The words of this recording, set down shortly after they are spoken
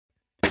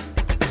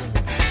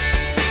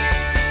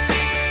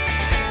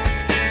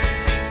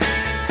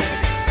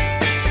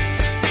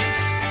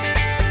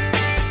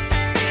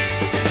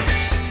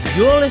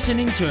You're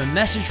listening to a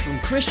message from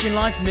Christian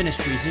Life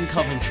Ministries in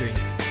Coventry,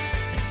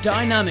 a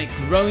dynamic,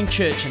 growing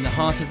church in the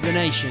heart of the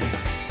nation.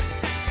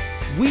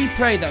 We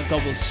pray that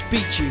God will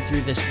speak to you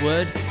through this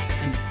word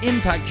and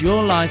impact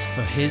your life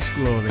for His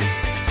glory.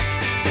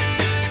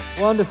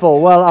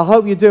 Wonderful. Well, I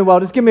hope you're doing well.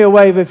 Just give me a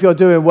wave if you're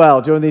doing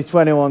well during these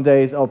 21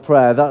 days of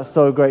prayer. That's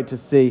so great to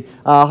see.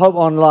 I hope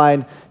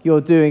online you're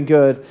doing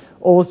good.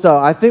 Also,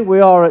 I think we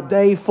are at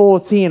day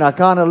 14. I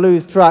kind of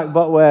lose track,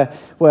 but we're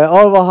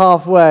over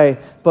halfway,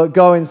 but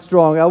going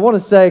strong. I want to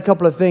say a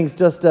couple of things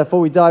just before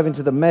we dive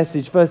into the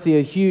message. Firstly,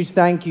 a huge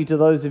thank you to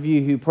those of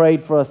you who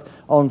prayed for us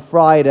on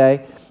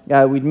Friday.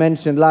 We'd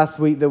mentioned last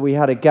week that we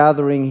had a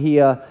gathering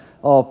here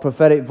of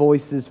prophetic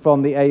voices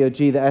from the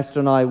AOG that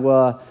Esther and I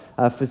were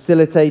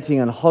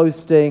facilitating and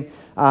hosting,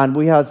 and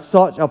we had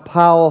such a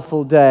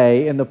powerful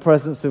day in the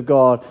presence of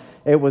God.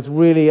 It was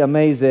really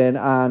amazing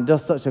and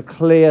just such a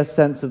clear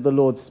sense of the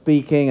Lord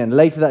speaking. And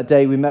later that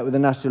day, we met with the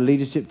national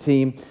leadership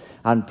team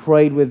and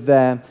prayed with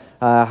them,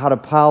 had a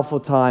powerful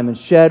time and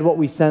shared what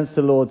we sensed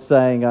the Lord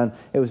saying. And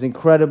it was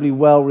incredibly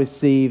well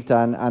received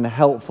and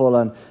helpful.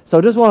 And so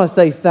I just want to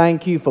say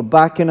thank you for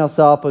backing us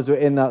up as we're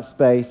in that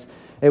space.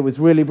 It was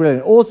really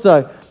brilliant.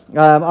 Also,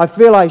 I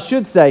feel I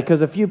should say, because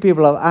a few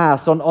people have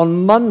asked,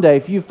 on Monday,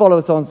 if you follow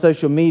us on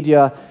social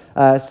media,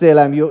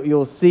 CLM,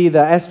 you'll see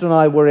that Esther and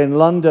I were in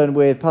London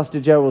with Pastor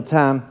Gerald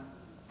Tam,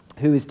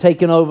 who is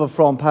taken over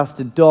from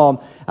Pastor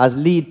Dom as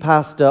lead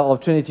pastor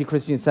of Trinity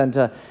Christian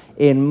Centre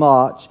in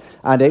March.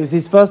 And it was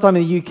his first time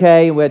in the UK,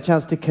 and we had a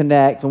chance to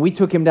connect. And we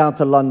took him down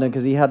to London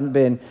because he hadn't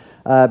been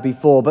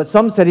before. But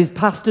some said, is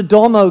Pastor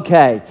Dom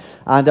okay?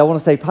 And I want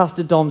to say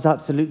Pastor Dom's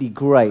absolutely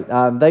great.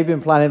 They've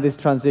been planning this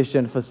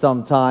transition for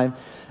some time.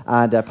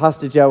 And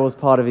Pastor Gerald's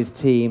part of his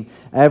team.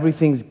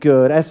 Everything's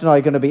good. Esther and I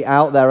are going to be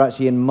out there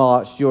actually in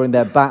March during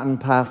their Baton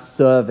Pass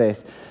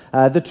service.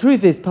 The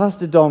truth is,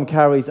 Pastor Dom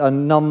carries a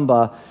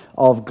number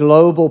of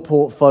global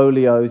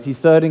portfolios. He's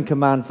third in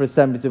command for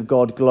Assemblies of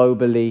God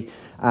globally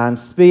and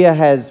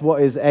spearheads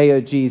what is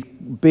AOG's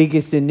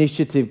biggest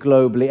initiative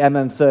globally,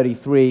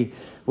 MM33,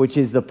 which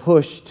is the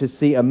push to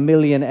see 1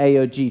 million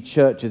AOG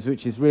churches,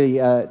 which is really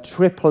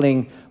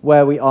tripling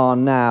where we are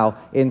now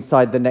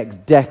inside the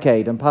next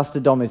decade. And Pastor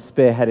Dom is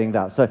spearheading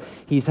that. So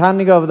he's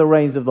handing over the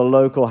reins of the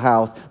local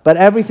house. But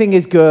everything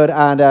is good,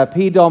 and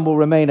P. Dom will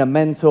remain a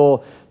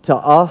mentor to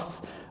us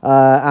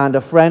and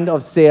a friend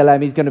of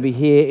CLM. He's going to be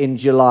here in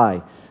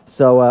July.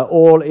 So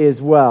all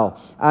is well.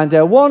 And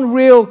one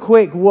real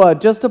quick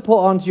word just to put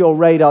onto your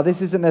radar.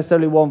 This isn't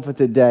necessarily one for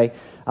today.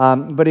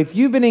 But if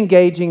you've been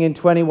engaging in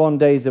 21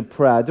 days of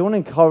prayer, I do want to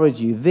encourage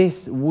you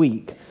this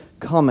week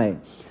coming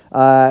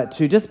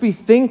to just be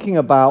thinking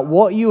about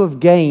what you have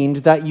gained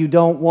that you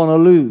don't want to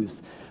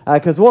lose.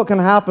 Because what can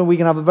happen, we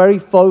can have a very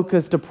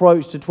focused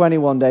approach to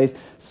 21 days.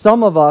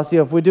 Some of us,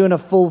 if we're doing a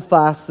full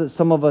fast, that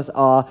some of us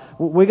are,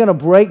 we're going to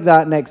break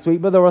that next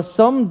week. But there are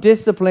some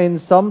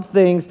disciplines, some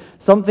things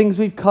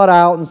we've cut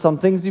out and some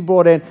things we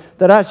brought in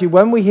that actually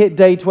when we hit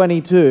day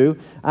 22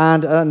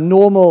 and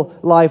normal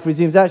life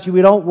resumes, actually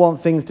we don't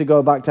want things to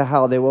go back to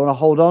how they were. We want to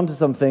hold on to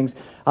some things.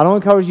 And I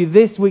encourage you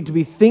this week to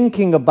be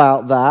thinking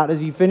about that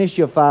as you finish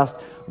your fast.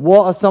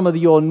 What are some of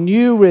your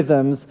new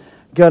rhythms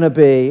going to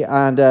be,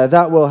 and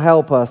that will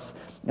help us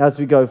as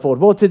we go forward.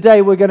 Well,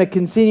 today we're going to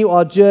continue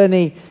our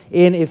journey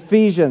in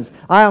Ephesians.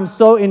 I am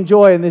so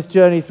enjoying this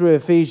journey through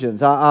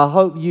Ephesians. I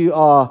hope you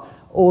are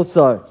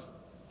also.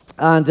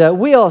 And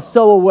we are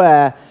so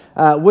aware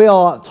we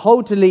are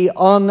totally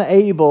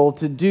unable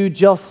to do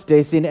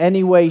justice in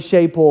any way,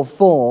 shape, or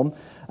form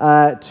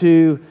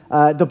to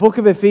the book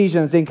of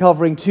Ephesians in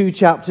covering 2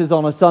 chapters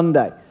on a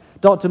Sunday.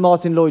 Dr.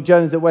 Martin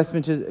Lloyd-Jones at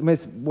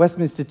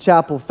Westminster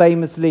Chapel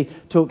famously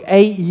took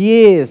 8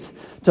 years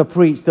to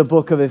preach the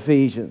book of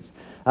Ephesians.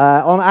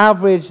 On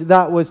average,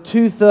 that was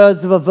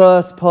 2/3 of a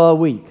verse per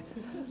week.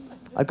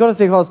 I've got to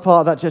think if I was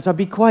part of that church, I'd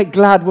be quite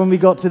glad when we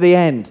got to the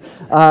end.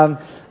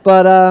 But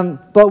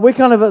we're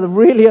kind of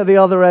really at the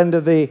other end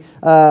of the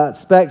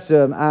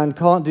spectrum and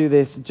can't do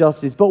this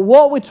justice. But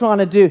what we're trying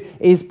to do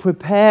is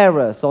prepare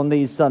us on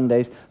these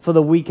Sundays for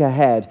the week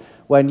ahead,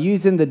 when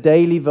using the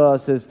daily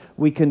verses,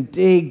 we can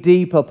dig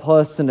deeper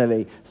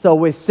personally. So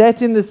we're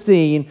setting the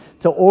scene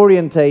to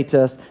orientate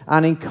us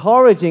and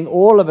encouraging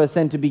all of us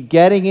then to be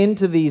getting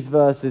into these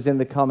verses in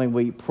the coming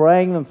week,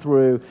 praying them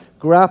through,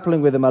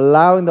 grappling with them,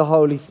 allowing the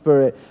Holy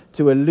Spirit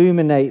to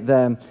illuminate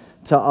them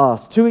to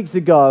us. 2 weeks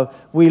ago,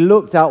 we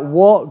looked at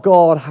what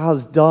God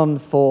has done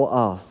for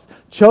us.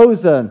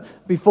 Chosen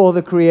before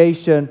the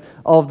creation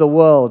of the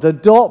world,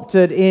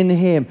 adopted in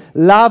Him,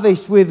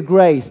 lavished with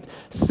grace,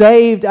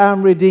 saved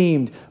and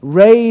redeemed,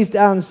 raised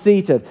and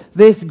seated.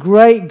 This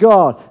great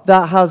God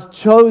that has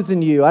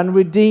chosen you and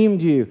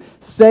redeemed you,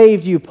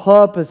 saved you,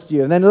 purposed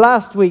you. And then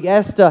last week,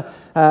 Esther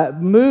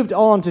moved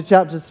on to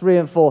chapters 3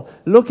 and 4,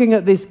 looking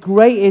at this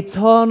great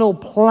eternal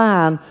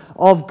plan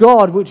of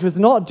God, which was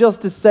not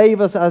just to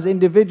save us as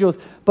individuals,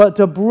 but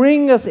to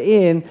bring us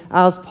in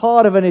as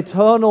part of an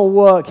eternal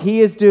work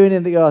He is doing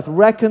in the earth,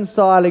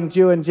 reconciling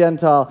Jew and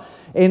Gentile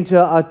into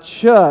a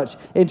church,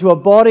 into a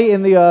body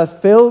in the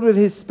earth filled with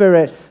His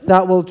Spirit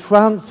that will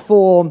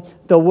transform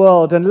the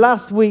world. And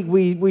last week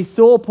we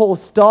saw Paul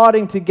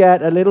starting to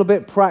get a little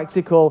bit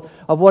practical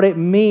of what it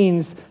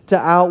means to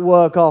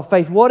outwork our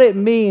faith, what it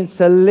means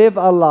to live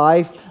a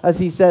life, as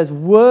he says,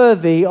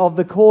 worthy of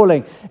the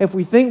calling. If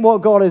we think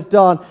what God has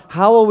done,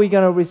 how are we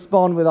going to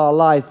respond with our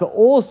lives? But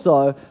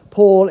also,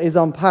 Paul is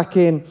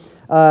unpacking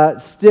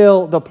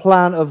still the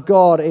plan of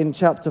God in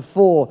chapter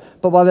 4.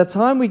 But by the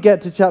time we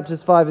get to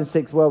chapters 5 and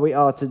 6, where we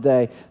are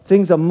today,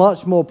 things are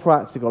much more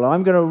practical. And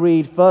I'm going to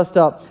read first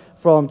up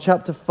from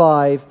chapter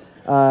 5,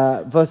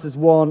 verses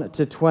 1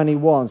 to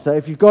 21. So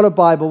if you've got a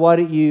Bible, why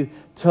don't you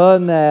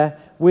turn there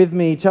with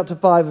me, chapter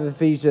 5 of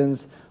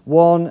Ephesians,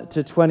 1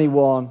 to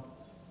 21.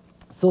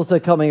 It's also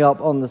coming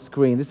up on the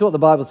screen. This is what the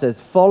Bible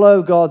says.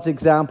 Follow God's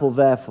example,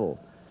 therefore,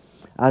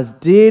 as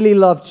dearly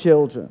loved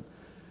children,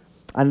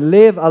 and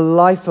live a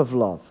life of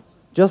love,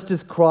 just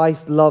as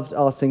Christ loved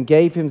us and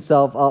gave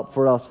Himself up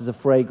for us as a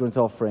fragrant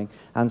offering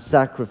and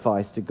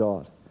sacrifice to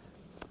God.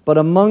 But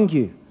among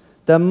you,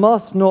 there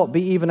must not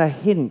be even a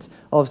hint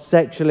of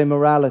sexual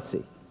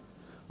immorality,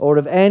 or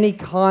of any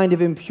kind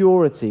of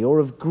impurity, or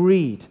of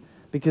greed,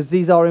 because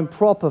these are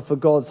improper for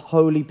God's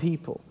holy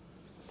people.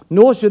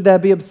 Nor should there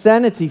be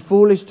obscenity,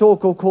 foolish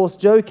talk, or coarse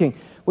joking,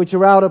 which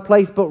are out of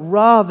place, but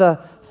rather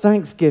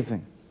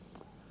thanksgiving.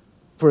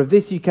 For of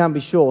this you can be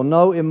sure,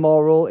 no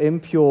immoral,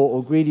 impure,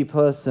 or greedy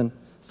person,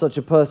 such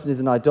a person is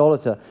an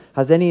idolater,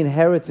 has any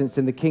inheritance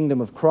in the kingdom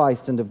of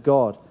Christ and of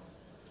God.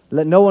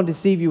 Let no one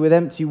deceive you with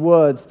empty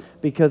words,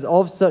 because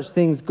of such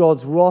things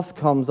God's wrath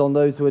comes on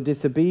those who are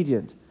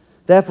disobedient.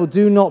 Therefore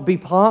do not be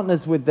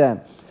partners with them.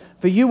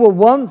 For you were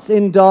once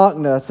in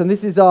darkness, and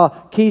this is our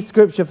key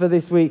scripture for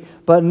this week,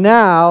 but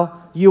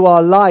now you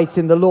are light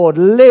in the Lord.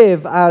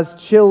 Live as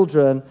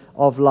children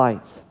of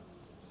light.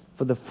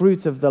 For the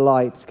fruit of the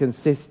light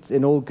consists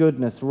in all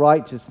goodness,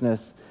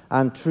 righteousness,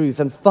 and truth.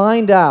 And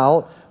find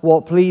out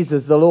what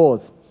pleases the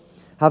Lord.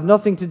 Have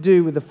nothing to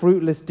do with the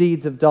fruitless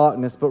deeds of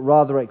darkness, but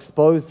rather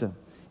expose them.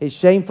 It's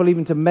shameful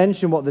even to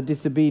mention what the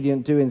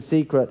disobedient do in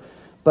secret.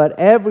 But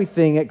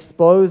everything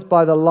exposed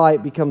by the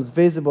light becomes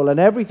visible, and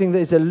everything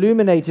that is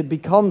illuminated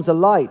becomes a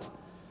light.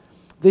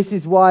 This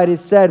is why it is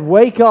said,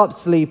 wake up,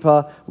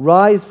 sleeper,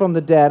 rise from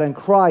the dead, and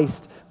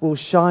Christ will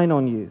shine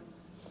on you.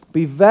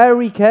 Be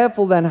very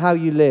careful then how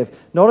you live,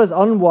 not as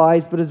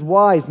unwise, but as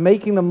wise,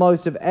 making the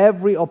most of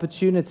every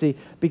opportunity,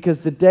 because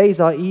the days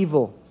are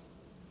evil.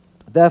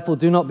 Therefore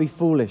do not be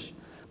foolish,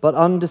 but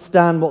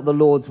understand what the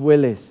Lord's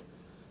will is.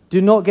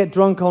 Do not get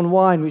drunk on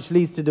wine, which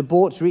leads to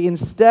debauchery.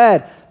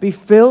 Instead, be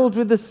filled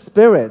with the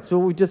Spirit. That's what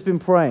we've just been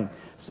praying.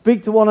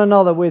 Speak to one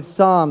another with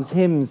psalms,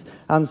 hymns,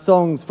 and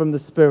songs from the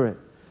Spirit.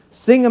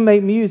 Sing and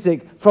make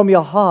music from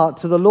your heart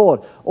to the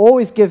Lord.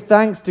 Always give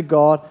thanks to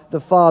God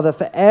the Father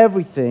for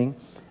everything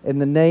in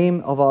the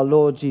name of our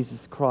Lord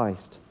Jesus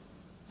Christ.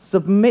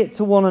 Submit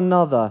to one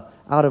another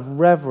out of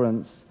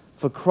reverence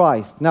for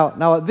Christ.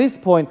 Now at this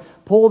point,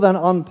 Paul then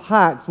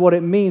unpacks what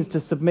it means to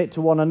submit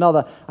to one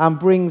another and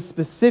brings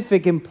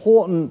specific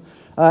important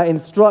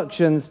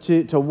instructions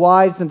to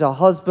wives and to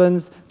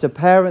husbands, to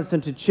parents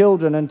and to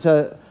children, and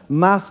to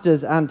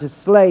masters and to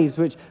slaves,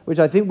 which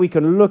I think we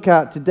can look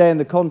at today in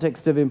the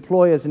context of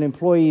employers and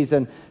employees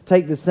and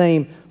take the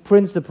same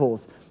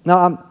principles.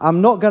 Now,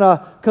 I'm not going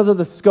to, because of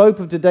the scope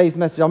of today's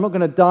message, I'm not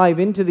going to dive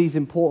into these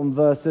important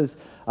verses,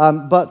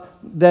 but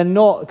they're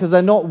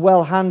not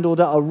well handled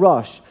at a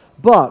rush.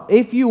 But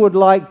if you would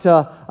like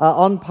to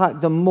unpack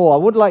them more, I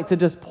would like to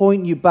just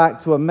point you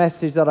back to a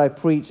message that I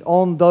preached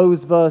on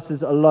those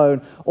verses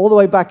alone, all the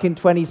way back in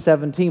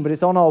 2017, but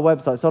it's on our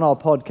website, it's on our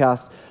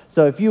podcast.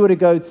 So if you were to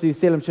go to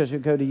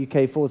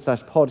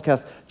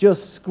salemchurch.co.uk/podcast,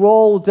 just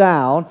scroll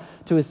down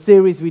to a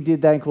series we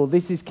did then called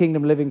This is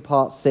Kingdom Living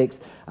Part 6,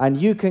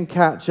 and you can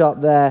catch up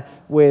there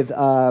with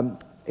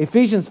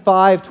Ephesians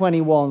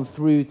 5:21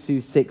 through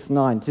to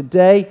 6:9.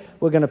 Today,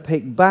 we're going to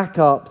pick back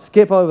up,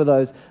 skip over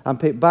those, and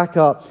pick back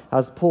up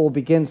as Paul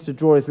begins to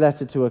draw his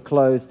letter to a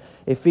close.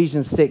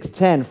 Ephesians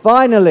 6:10.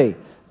 Finally,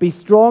 be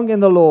strong in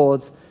the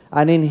Lord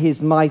and in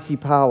His mighty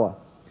power.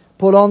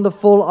 Put on the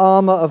full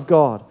armor of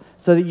God,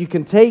 so that you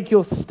can take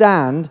your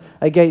stand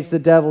against the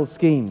devil's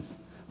schemes.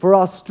 For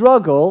our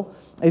struggle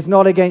is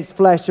not against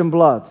flesh and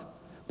blood,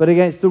 but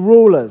against the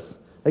rulers,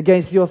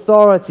 against the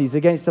authorities,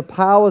 against the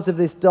powers of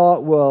this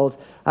dark world,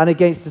 and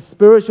against the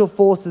spiritual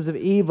forces of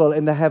evil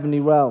in the heavenly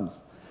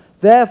realms.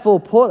 Therefore,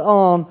 put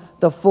on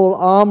the full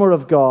armor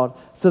of God,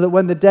 so that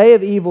when the day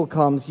of evil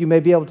comes, you may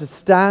be able to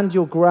stand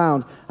your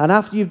ground, and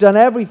after you've done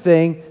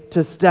everything,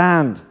 to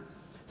stand.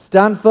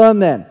 Stand firm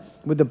then,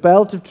 with the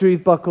belt of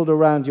truth buckled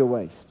around your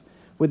waist,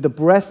 with the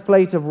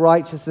breastplate of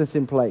righteousness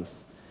in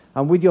place,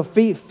 and with your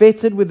feet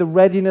fitted with the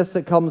readiness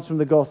that comes from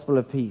the gospel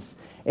of peace.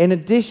 In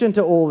addition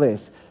to all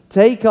this,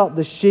 take up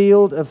the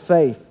shield of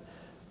faith,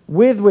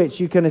 with which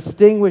you can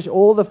extinguish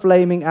all the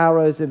flaming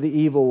arrows of the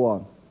evil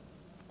one.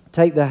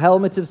 Take the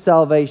helmet of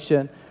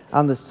salvation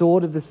and the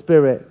sword of the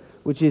Spirit,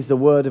 which is the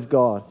word of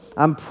God.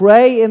 And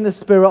pray in the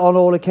Spirit on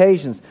all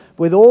occasions,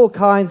 with all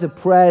kinds of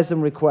prayers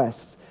and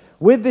requests.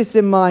 With this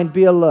in mind,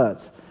 be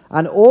alert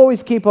and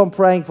always keep on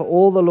praying for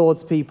all the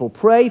Lord's people.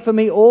 Pray for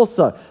me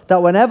also,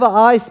 that whenever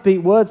I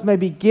speak, words may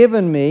be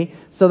given me,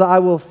 so that I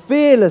will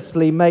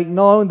fearlessly make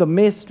known the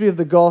mystery of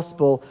the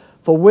gospel,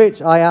 for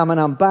which I am an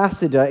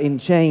ambassador in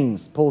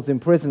chains. Paul's in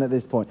prison at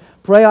this point.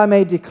 Pray I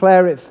may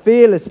declare it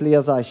fearlessly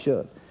as I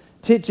should.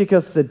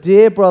 Tychicus, the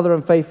dear brother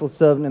and faithful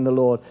servant in the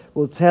Lord,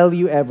 will tell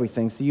you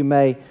everything, so you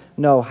may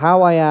know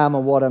how I am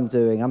and what I'm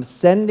doing. I'm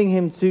sending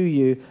him to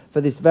you for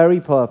this very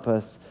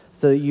purpose,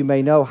 so that you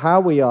may know how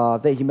we are,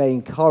 that he may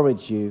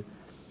encourage you.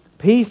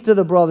 Peace to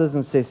the brothers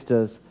and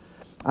sisters,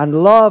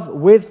 and love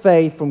with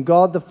faith from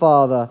God the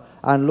Father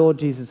and Lord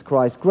Jesus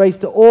Christ. Grace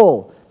to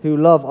all who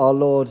love our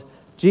Lord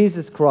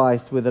Jesus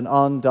Christ with an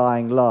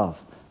undying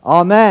love.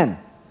 Amen.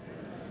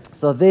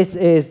 So this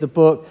is the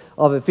book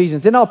of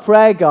Ephesians. In our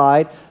prayer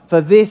guide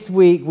for this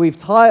week, we've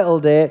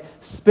titled it,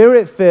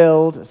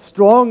 Spirit-Filled,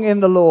 Strong in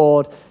the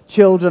Lord,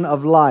 Children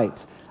of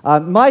Light.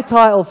 My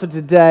title for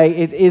today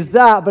is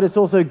that, but it's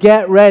also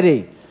Get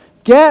Ready.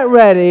 Get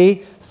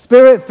ready,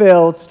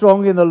 Spirit-Filled,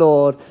 Strong in the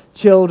Lord,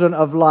 Children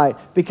of Light.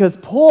 Because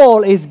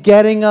Paul is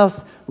getting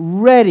us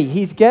ready.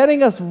 He's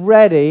getting us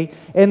ready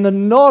in the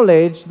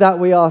knowledge that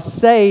we are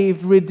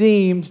saved,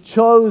 redeemed,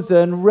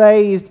 chosen,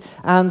 raised,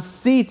 and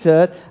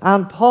seated,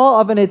 and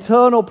part of an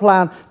eternal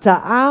plan to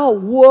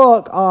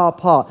outwork our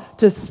part,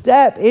 to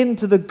step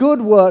into the good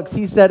works,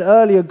 he said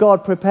earlier,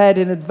 God prepared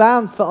in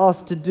advance for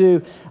us to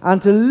do,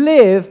 and to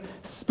live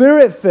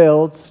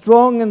Spirit-filled,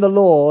 strong in the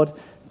Lord,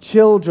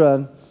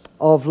 children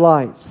of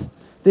light.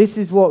 This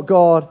is what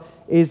God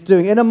is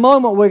doing. In a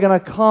moment, we're going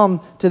to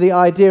come to the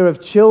idea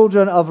of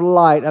children of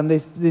light and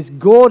this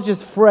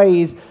gorgeous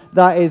phrase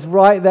that is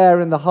right there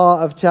in the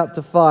heart of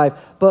chapter 5.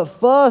 But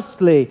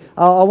firstly,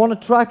 I want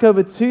to track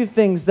over two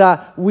things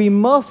that we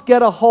must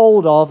get a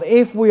hold of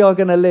if we are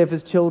going to live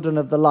as children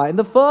of the light. And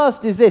the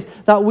first is this,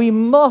 that we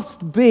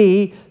must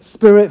be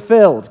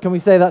Spirit-filled. Can we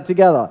say that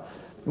together?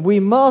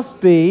 We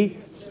must be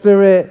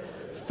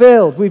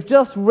Spirit-filled. We've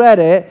just read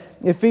it.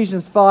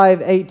 Ephesians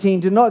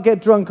 5:18, do not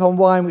get drunk on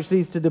wine which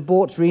leads to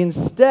debauchery.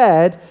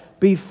 Instead,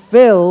 be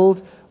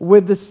filled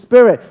with the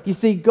Spirit. You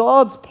see,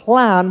 God's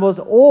plan was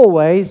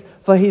always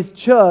for his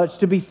church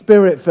to be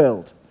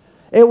Spirit-filled.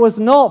 It was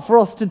not for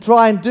us to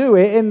try and do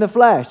it in the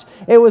flesh.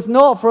 It was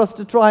not for us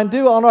to try and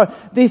do it on our own.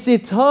 This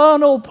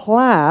eternal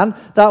plan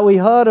that we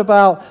heard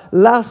about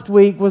last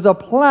week was a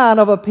plan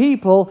of a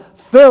people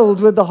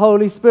filled with the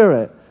Holy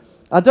Spirit.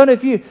 I don't know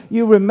if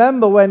you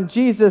remember when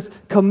Jesus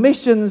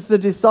commissions the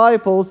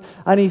disciples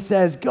and he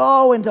says,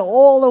 go into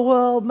all the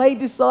world, make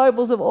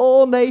disciples of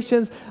all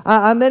nations.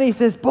 And then he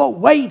says, but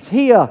wait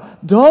here.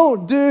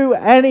 Don't do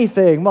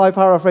anything, my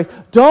paraphrase.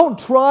 Don't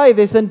try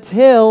this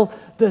until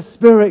the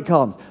Spirit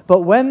comes.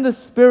 But when the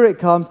Spirit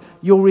comes,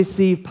 you'll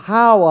receive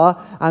power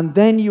and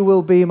then you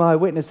will be my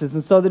witnesses.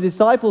 And so the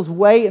disciples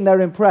wait and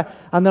they're in prayer.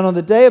 And then on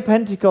the day of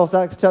Pentecost,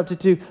 Acts chapter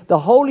 2, the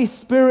Holy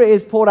Spirit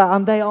is poured out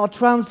and they are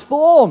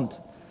transformed.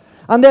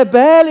 And they're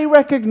barely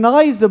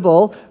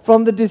recognizable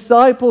from the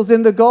disciples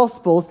in the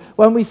Gospels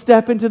when we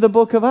step into the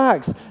book of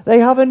Acts. They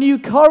have a new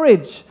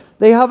courage.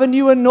 They have a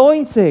new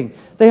anointing.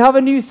 They have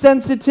a new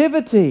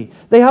sensitivity.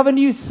 They have a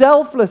new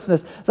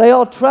selflessness. They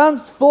are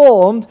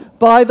transformed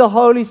by the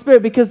Holy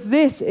Spirit because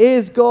this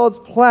is God's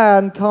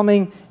plan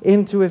coming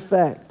into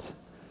effect.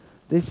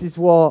 This is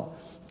what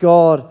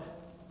God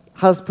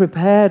has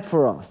prepared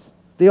for us.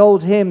 The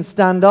old hymn,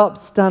 stand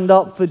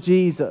up for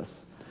Jesus.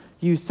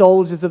 You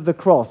soldiers of the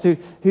cross.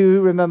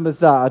 Who remembers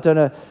that? I don't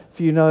know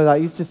if you know that. I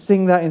used to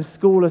sing that in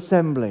school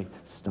assembly.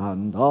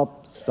 Stand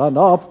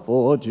up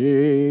for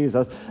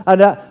Jesus.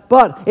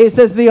 But it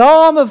says, the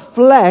arm of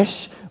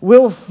flesh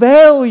will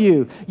fail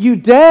you. You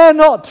dare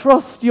not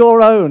trust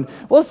your own.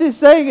 What's it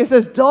saying? It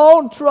says,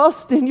 don't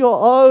trust in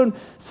your own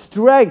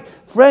strength.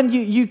 Friend,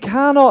 you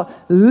cannot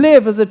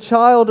live as a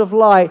child of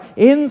light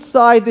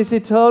inside this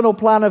eternal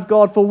plan of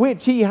God for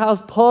which he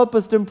has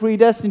purposed and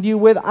predestined you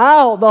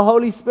without the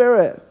Holy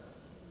Spirit.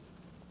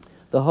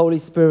 The Holy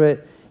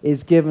Spirit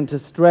is given to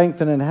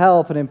strengthen and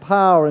help and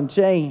empower and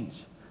change.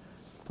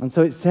 And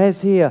so it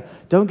says here,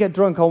 don't get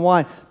drunk on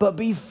wine, but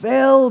be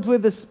filled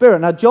with the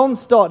Spirit. Now, John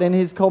Stott, in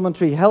his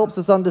commentary, helps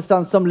us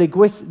understand some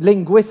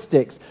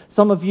linguistics.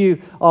 Some of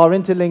you are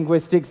into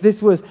linguistics.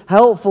 This was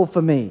helpful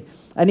for me.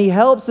 And he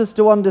helps us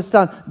to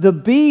understand the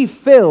be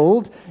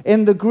filled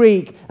in the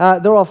Greek.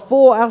 There are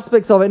four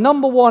aspects of it.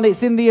 Number one,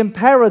 it's in the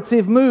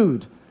imperative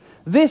mood.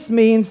 This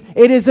means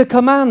it is a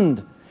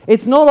command.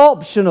 It's not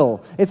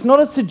optional. It's not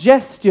a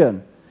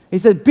suggestion. He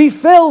said, be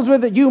filled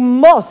with it. You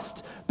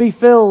must be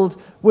filled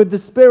with the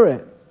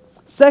Spirit.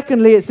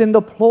 Secondly, it's in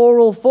the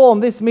plural form.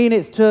 This means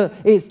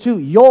it's to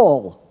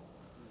y'all.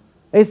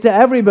 It's to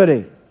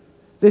everybody.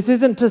 This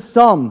isn't to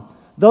some,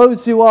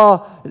 those who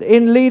are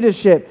in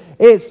leadership.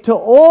 It's to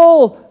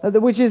all,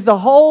 which is the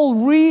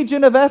whole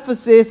region of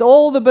Ephesus,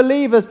 all the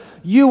believers.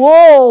 You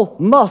all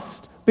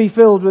must be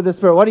filled with the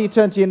Spirit. Why don't you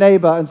turn to your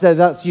neighbor and say,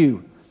 that's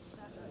you.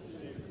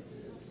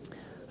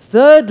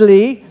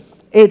 Thirdly,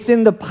 it's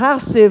in the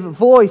passive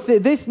voice.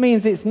 This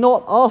means it's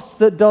not us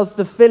that does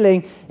the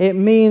filling. It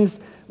means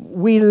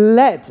we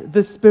let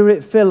the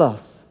Spirit fill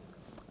us.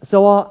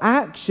 So our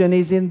action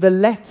is in the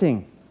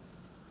letting.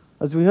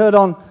 As we heard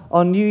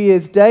on New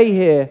Year's Day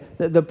here,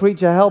 that the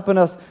preacher helping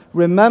us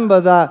remember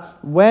that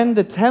when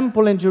the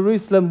temple in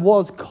Jerusalem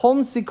was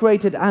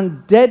consecrated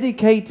and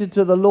dedicated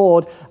to the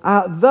Lord,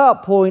 at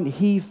that point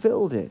he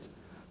filled it.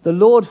 The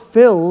Lord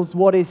fills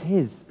what is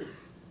his.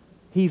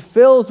 He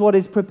fills what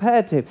is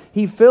prepared to him.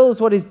 He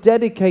fills what is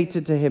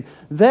dedicated to him.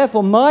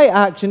 Therefore, my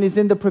action is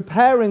in the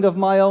preparing of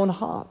my own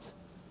heart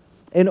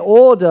in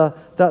order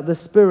that the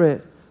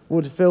Spirit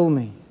would fill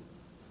me.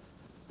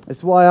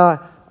 It's why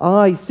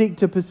I seek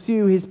to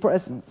pursue his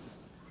presence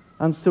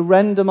and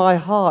surrender my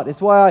heart.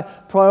 It's why I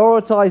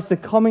prioritize the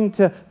coming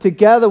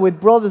together with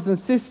brothers and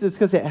sisters,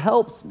 because it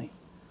helps me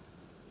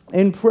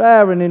in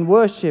prayer and in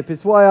worship.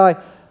 It's why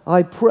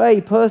I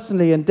pray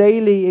personally and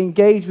daily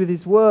engage with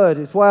his word.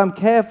 It's why I'm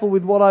careful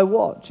with what I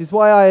watch. It's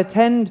why I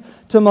attend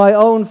to my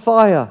own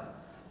fire.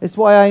 It's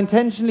why I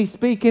intentionally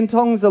speak in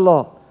tongues a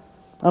lot.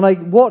 And I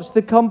watch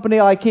the company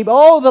I keep.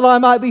 Oh, that I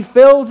might be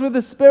filled with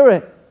the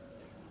Spirit,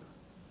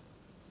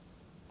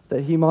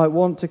 that he might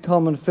want to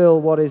come and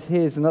fill what is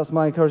his. And that's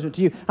my encouragement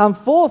to you. And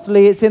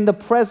fourthly, it's in the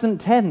present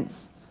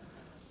tense.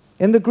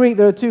 In the Greek,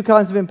 there are two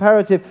kinds of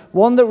imperative.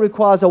 One that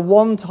requires a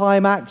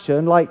one-time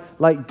action,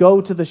 like go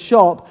to the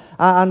shop,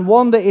 and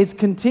one that is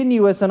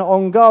continuous and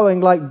ongoing,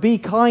 like be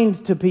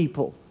kind to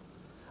people.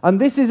 And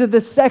this is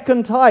the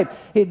second type.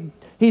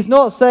 He's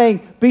not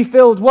saying be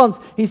filled once.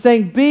 He's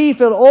saying be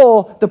filled,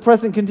 or the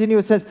present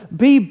continuous says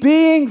be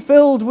being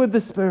filled with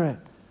the Spirit.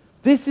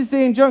 This is the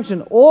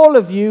injunction. All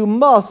of you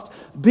must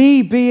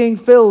be being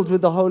filled with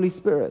the Holy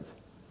Spirit.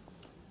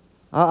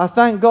 I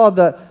thank God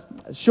that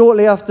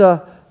shortly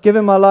after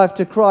giving my life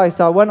to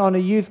Christ, I went on a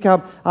youth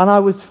camp and I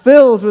was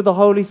filled with the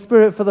Holy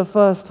Spirit for the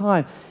first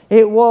time.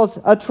 It was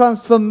a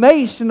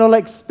transformational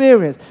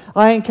experience.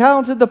 I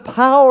encountered the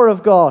power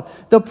of God,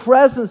 the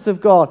presence of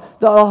God.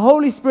 The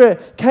Holy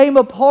Spirit came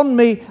upon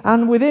me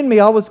and within me.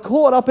 I was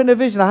caught up in a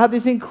vision. I had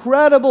this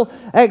incredible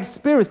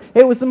experience.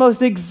 It was the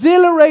most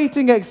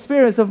exhilarating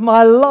experience of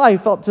my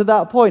life up to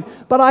that point.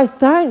 But I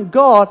thank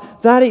God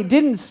that it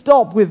didn't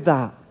stop with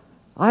that.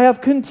 I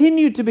have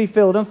continued to be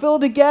filled and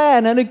filled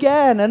again and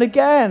again and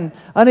again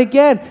and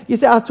again. You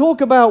see, I talk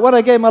about when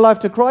I gave my life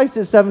to Christ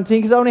at 17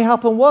 because it only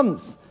happened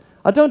once.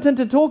 I don't tend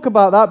to talk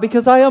about that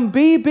because I am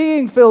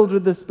being filled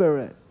with the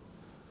Spirit.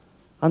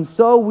 And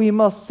so we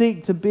must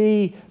seek to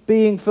be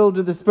being filled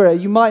with the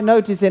Spirit. You might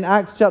notice in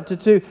Acts chapter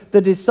 2,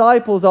 the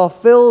disciples are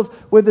filled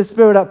with the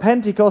Spirit at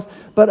Pentecost,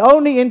 but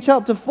only in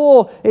chapter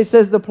 4, it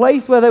says the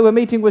place where they were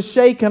meeting was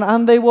shaken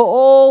and they were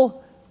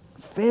all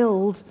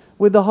filled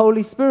with the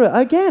Holy Spirit.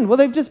 Again, well,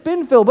 they've just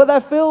been filled, but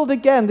they're filled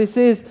again. This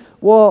is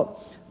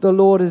what the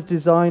Lord has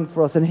designed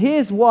for us. And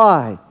here's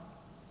why.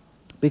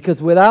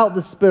 Because without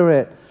the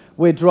Spirit,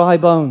 we're dry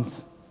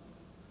bones.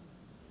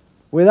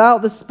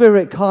 Without the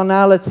Spirit,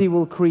 carnality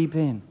will creep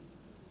in.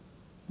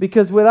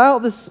 Because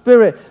without the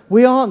Spirit,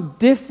 we aren't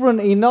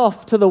different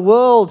enough to the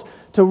world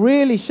to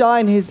really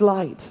shine his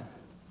light.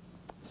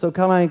 So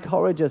can I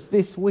encourage us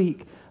this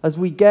week, as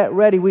we get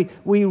ready,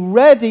 we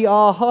ready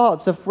our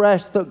hearts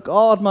afresh that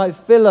God might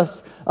fill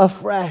us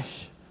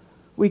afresh.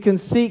 We can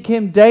seek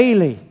him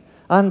daily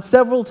and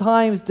several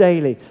times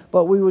daily,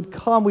 but we'd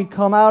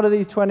come out of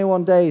these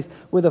 21 days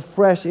with a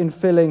fresh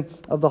infilling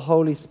of the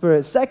Holy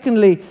Spirit.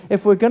 Secondly,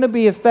 if we're going to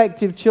be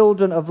effective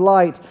children of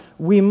light,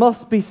 we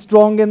must be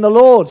strong in the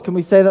Lord. Can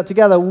we say that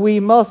together? We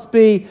must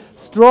be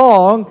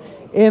strong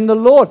in the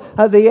Lord.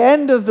 At the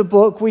end of the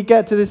book, we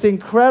get to this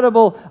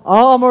incredible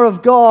armor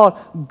of God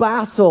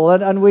battle,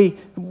 and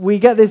we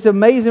get this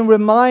amazing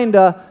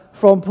reminder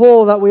from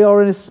Paul that we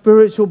are in a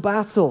spiritual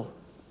battle.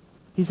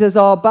 He says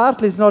our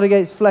battle is not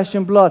against flesh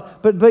and blood,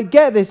 but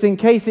get this in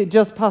case it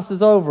just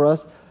passes over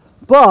us,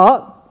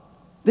 but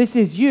this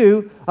is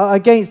you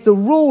against the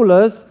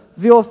rulers,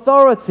 the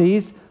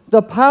authorities,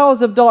 the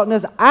powers of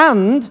darkness,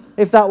 and,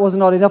 if that was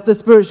not enough, the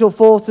spiritual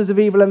forces of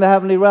evil in the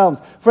heavenly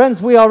realms.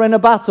 Friends, we are in a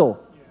battle.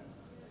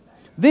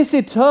 This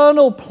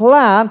eternal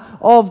plan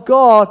of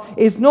God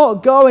is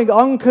not going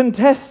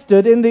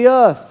uncontested in the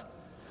earth,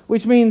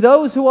 which means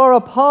those who are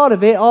a part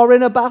of it are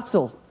in a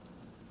battle.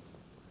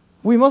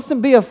 We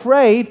mustn't be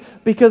afraid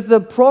because the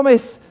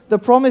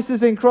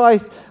promises in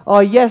Christ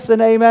are yes and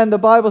amen. The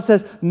Bible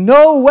says,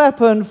 no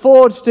weapon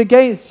forged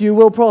against you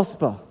will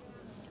prosper.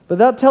 But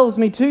that tells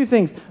me two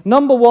things.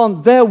 Number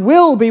one, there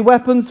will be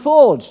weapons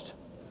forged.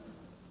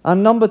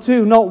 And number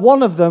two, not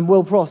one of them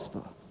will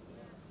prosper.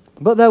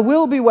 But there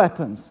will be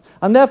weapons.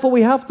 And therefore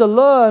we have to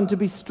learn to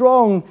be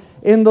strong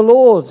in the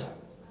Lord.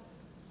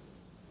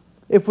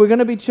 If we're going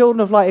to be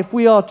children of light, if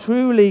we are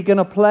truly going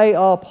to play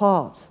our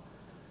part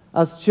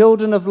as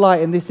children of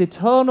light in this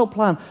eternal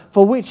plan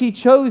for which he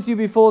chose you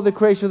before the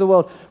creation of the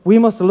world, we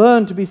must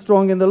learn to be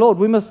strong in the Lord.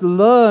 We must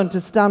learn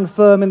to stand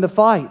firm in the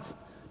fight.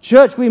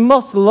 Church, we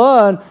must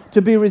learn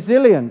to be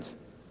resilient.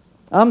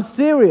 I'm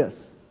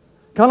serious.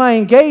 Can I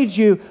engage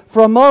you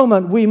for a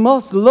moment? We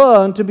must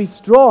learn to be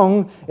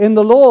strong in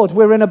the Lord.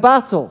 We're in a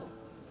battle.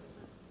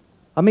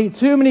 I meet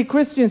too many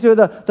Christians who are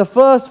the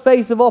first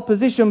face of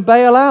opposition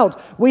bail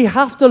out. We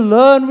have to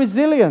learn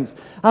resilience.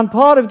 And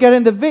part of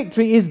getting the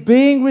victory is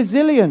being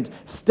resilient.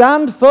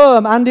 Stand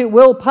firm and it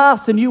will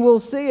pass and you will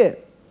see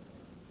it.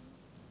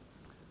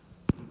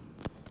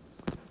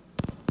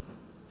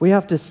 We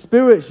have to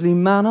spiritually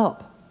man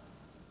up.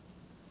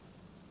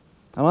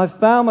 And I've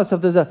found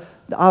myself,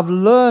 I've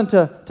learned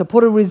to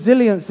put a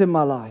resilience in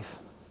my life.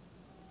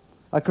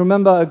 I can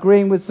remember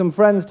agreeing with some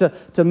friends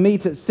to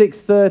meet at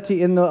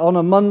 6:30 on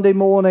a Monday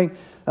morning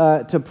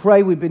to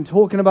pray. We've been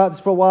talking about this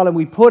for a while and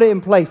we put it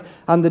in place.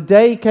 And the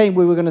day came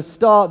we were going to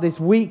start this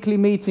weekly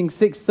meeting,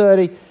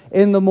 6:30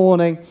 in the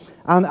morning.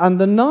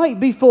 And the night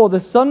before, the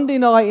Sunday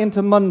night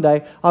into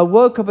Monday, I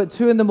woke up at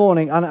 2 in the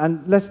morning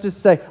and let's just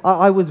say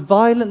I was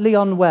violently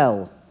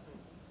unwell.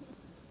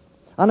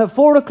 And at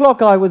 4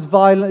 o'clock I was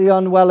violently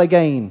unwell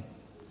again.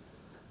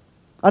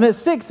 And at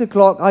 6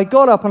 o'clock, I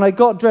got up and I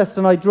got dressed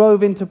and I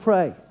drove in to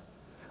pray.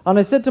 And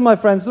I said to my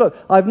friends, look,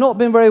 I've not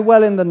been very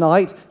well in the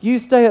night. You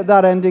stay at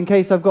that end in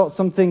case I've got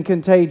something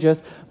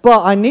contagious.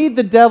 But I need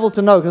the devil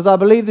to know, because I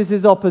believe this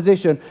is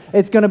opposition.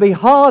 It's going to be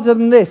harder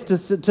than this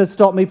to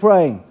stop me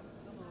praying.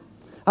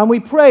 And we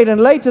prayed, and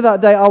later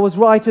that day I was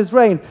right as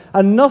rain.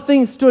 And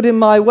nothing stood in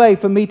my way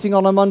for meeting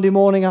on a Monday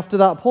morning after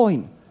that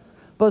point.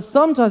 But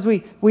sometimes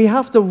we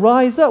have to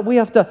rise up. We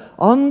have to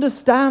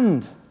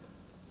understand.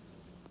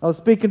 I was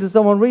speaking to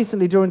someone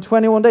recently during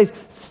 21 days,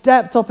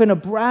 stepped up in a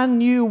brand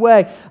new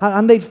way,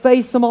 and they'd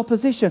faced some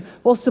opposition.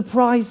 Well,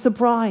 surprise,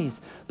 surprise.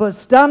 But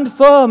stand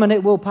firm and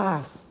it will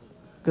pass,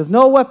 because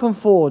no weapon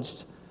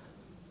forged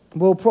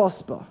will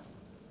prosper.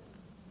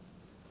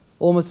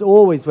 Almost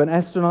always when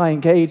Esther and I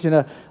engage in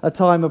a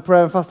time of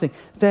prayer and fasting,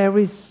 there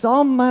is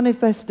some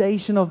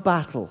manifestation of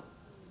battle.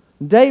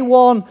 Day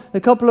one,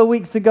 a couple of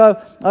weeks ago,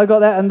 I got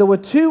there, and there were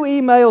 2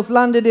 emails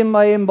landed in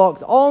my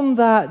inbox on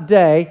that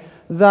day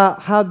that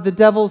had the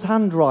devil's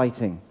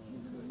handwriting.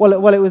 Well,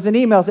 it was an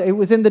email. It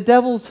was in the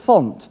devil's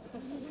font.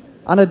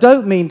 And I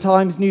don't mean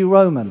Times New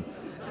Roman.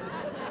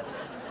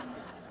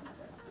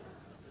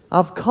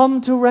 I've come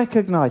to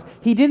recognize.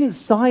 He didn't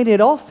sign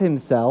it off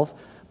himself,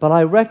 but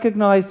I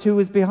recognized who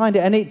was behind it,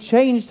 and it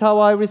changed how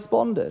I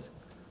responded.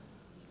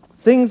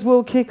 Things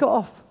will kick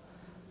off.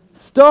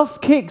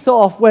 Stuff kicks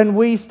off when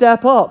we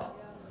step up.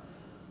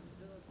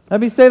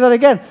 Let me say that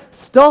again.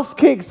 Stuff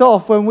kicks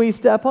off when we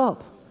step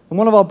up. And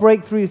one of our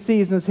breakthrough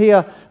seasons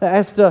here,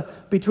 Esther,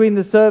 between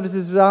the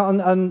services, was out,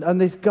 and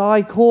this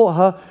guy caught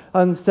her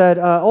and said,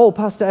 oh,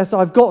 Pastor Esther,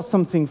 I've got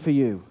something for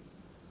you.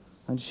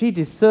 And she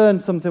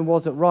discerned something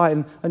wasn't right.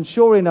 And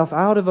sure enough,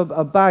 out of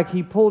a bag,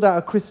 he pulled out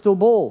a crystal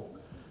ball.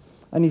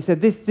 And he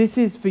said, this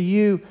is for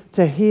you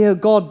to hear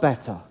God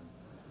better.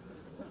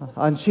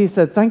 And she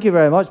said, thank you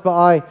very much, but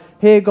I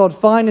hear God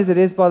fine as it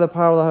is by the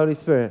power of the Holy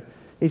Spirit.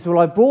 He said, well,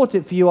 I brought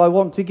it for you. I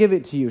want to give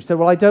it to you. She said,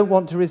 well, I don't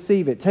want to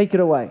receive it. Take it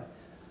away.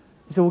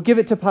 He said, well, give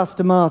it to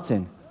Pastor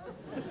Martin.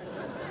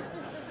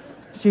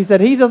 She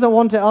said, he doesn't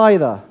want it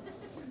either.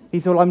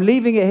 He said, well, I'm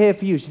leaving it here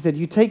for you. She said,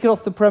 you take it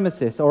off the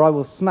premises or I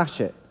will smash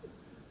it.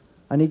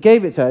 And he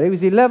gave it to her. It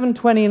was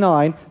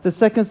 11:29. The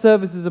second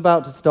service was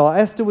about to start.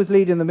 Esther was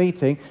leading the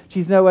meeting.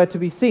 She's nowhere to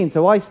be seen.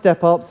 So I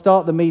step up,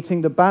 start the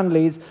meeting. The band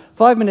leads.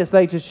 5 minutes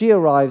later, she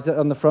arrives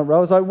on the front row. I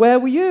was like, where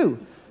were you?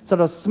 So I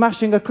was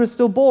smashing a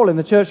crystal ball in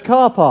the church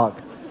car park.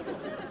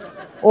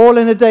 All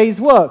in a day's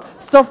work.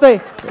 Stuff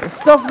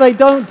they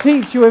don't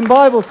teach you in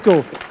Bible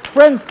school.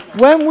 Friends,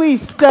 when we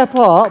step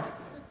up,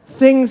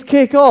 things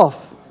kick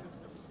off.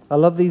 I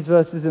love these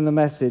verses in the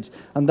Message,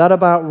 and that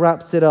about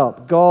wraps it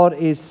up. God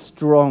is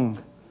strong,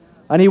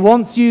 and He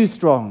wants you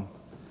strong.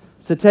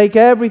 So take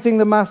everything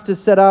the Master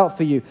set out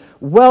for you,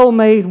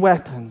 well-made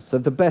weapons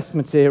of the best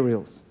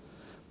materials.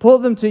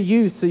 Put them to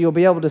use so you'll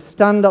be able to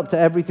stand up to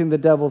everything the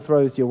devil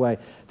throws your way.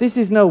 This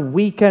is no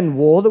weekend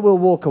war that we'll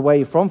walk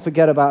away from,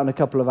 forget about in a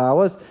couple of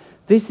hours.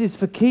 This is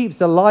for keeps,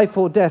 a life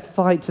or death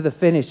fight to the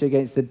finish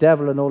against the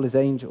devil and all his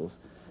angels.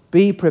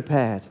 Be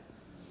prepared.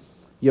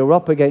 You're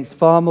up against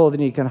far more than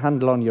you can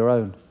handle on your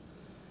own.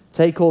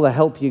 Take all the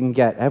help you can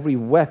get, every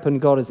weapon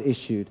God has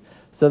issued,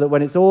 so that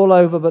when it's all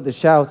over but the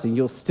shouting,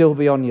 you'll still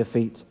be on your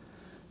feet.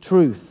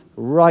 Truth,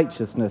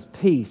 righteousness,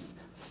 peace,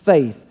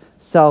 faith,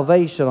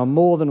 salvation are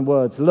more than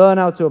words. Learn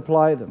how to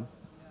apply them.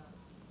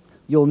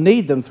 You'll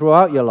need them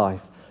throughout your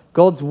life.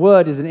 God's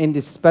word is an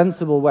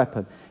indispensable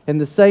weapon. In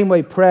the same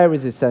way, prayer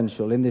is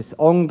essential in this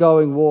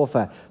ongoing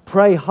warfare.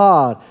 Pray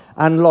hard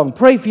and long.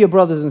 Pray for your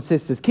brothers and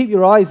sisters. Keep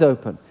your eyes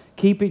open.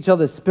 Keep each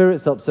other's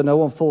spirits up so no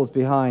one falls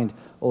behind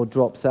or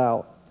drops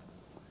out.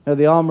 You know,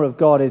 the armor of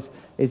God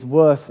is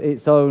worth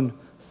its own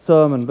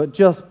sermon, but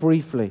just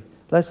briefly,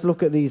 let's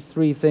look at these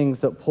 3 things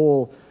that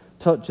Paul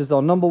touches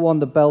on. Number 1,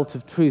 the belt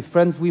of truth.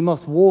 Friends, we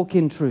must walk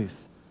in truth,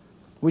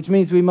 which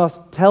means we must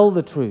tell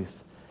the truth.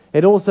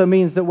 It also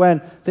means that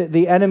when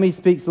the enemy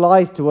speaks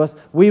lies to us,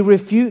 we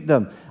refute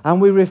them, and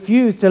we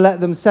refuse to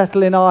let them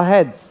settle in our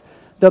heads.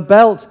 The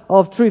belt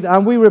of truth,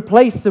 and we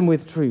replace them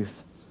with truth.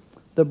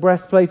 The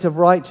breastplate of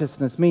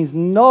righteousness means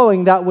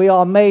knowing that we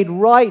are made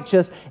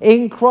righteous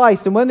in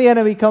Christ. And when the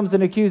enemy comes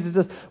and accuses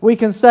us, we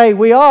can say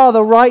we are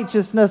the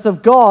righteousness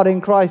of God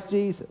in Christ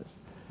Jesus.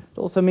 It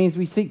also means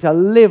we seek to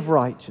live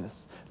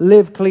righteous,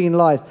 live clean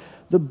lives.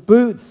 The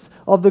boots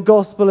of the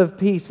gospel of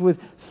peace, with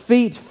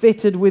feet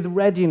fitted with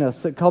readiness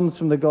that comes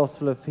from the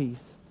gospel of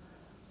peace.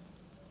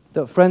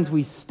 That, friends,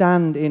 we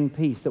stand in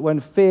peace. That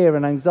when fear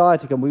and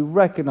anxiety come, we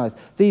recognize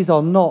these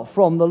are not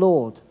from the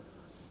Lord.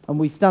 And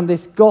we stand,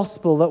 this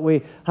gospel that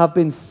we have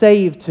been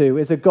saved to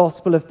is a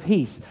gospel of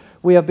peace.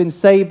 We have been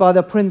saved by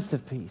the Prince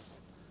of Peace.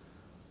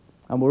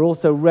 And we're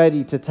also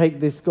ready to take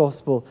this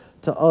gospel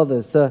to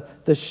others.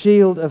 The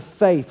shield of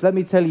faith. Let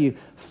me tell you,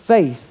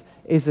 faith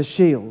is a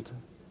shield.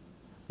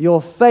 Your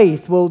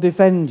faith will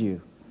defend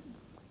you.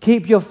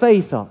 Keep your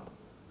faith up.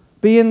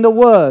 Be in the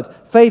Word.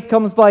 Faith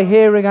comes by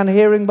hearing, and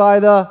hearing by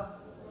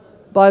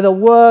the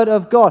Word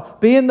of God.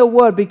 Be in the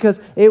Word, because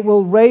it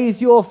will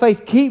raise your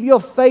faith. Keep your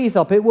faith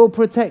up. It will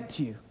protect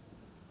you.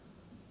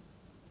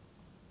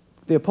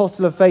 The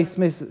apostle of faith,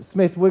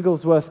 Smith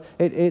Wigglesworth,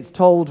 it's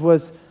told,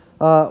 was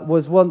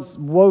once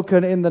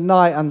woken in the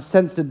night and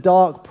sensed a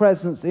dark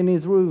presence in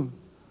his room.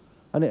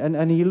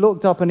 And he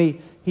looked up and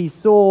he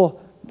saw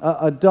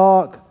a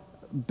dark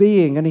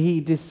being, and he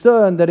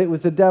discerned that it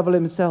was the devil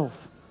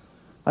himself.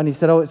 And he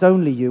said, "Oh, it's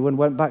only you," and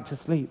went back to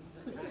sleep.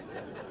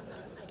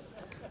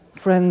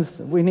 Friends,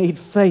 we need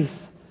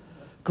faith.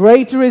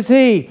 Greater is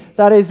He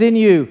that is in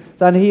you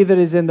than he that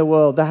is in the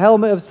world. The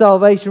helmet of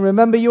salvation.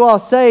 Remember, you are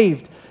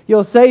saved.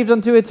 You're saved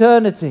unto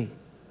eternity.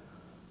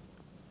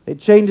 It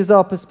changes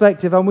our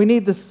perspective. And we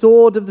need the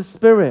sword of the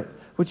Spirit,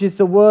 which is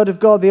the Word of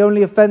God, the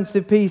only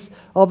offensive piece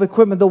of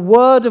equipment. The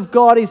Word of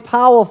God is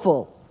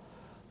powerful.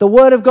 The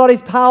Word of God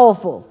is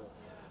powerful.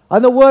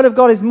 And the Word of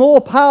God is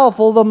more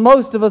powerful than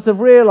most of us have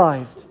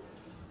realized.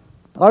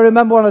 I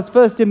remember when I was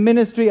first in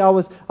ministry, I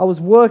was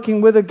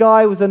working with a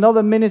guy who was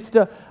another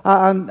minister,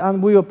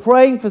 and we were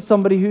praying for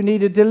somebody who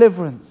needed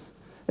deliverance.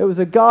 It was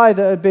a guy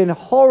that had been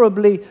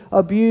horribly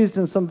abused,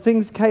 and some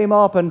things came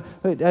up, and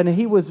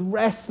he was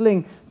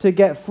wrestling to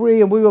get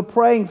free, and we were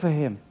praying for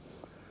him.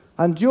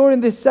 And during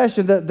this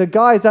session, the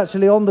guy's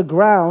actually on the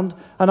ground,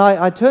 and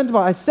I turned to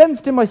I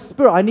sensed in my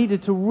spirit I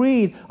needed to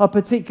read a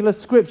particular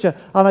scripture.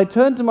 And I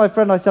turned to my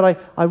friend, I said,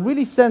 I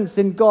really sense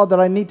in God that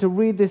I need to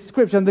read this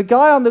scripture. And the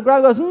guy on the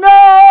ground goes,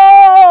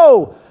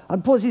 "No!"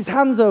 and puts his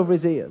hands over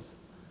his ears.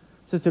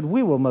 So I said,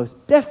 "We will most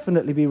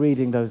definitely be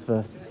reading those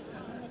verses."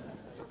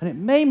 And it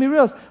made me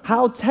realize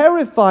how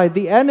terrified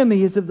the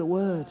enemy is of the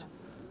Word.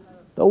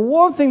 The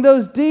one thing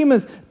those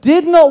demons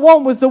did not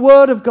want was the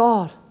Word of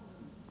God.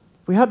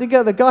 We had to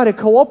get the guy to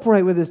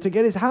cooperate with us, to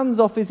get his hands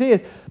off his ears,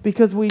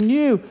 because we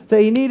knew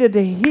that he needed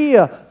to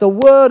hear the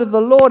word of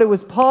the Lord. It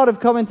was part of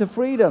coming to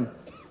freedom.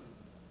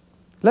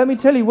 Let me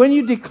tell you, when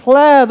you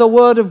declare the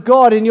word of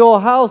God in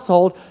your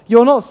household,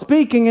 you're not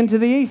speaking into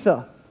the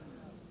ether.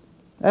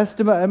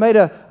 Esther made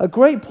a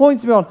great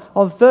point to me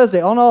on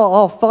Thursday. On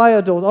our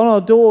fire doors, on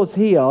our doors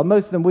here,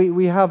 most of them,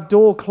 we have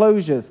door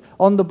closures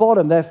on the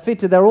bottom. They're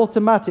fitted, they're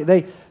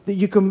automatic.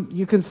 You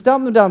can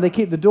stamp them down, they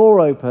keep the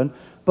door open.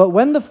 But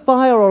when the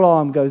fire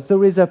alarm goes,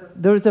 there is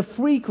a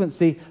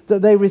frequency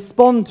that they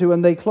respond to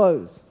and they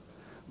close.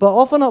 But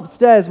often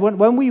upstairs,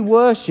 when we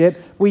worship,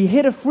 we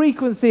hit a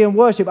frequency in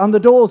worship and the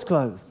doors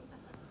close.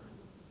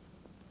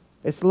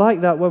 It's like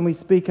that when we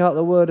speak out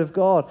the word of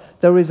God.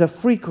 There is a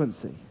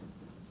frequency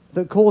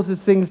that causes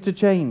things to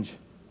change.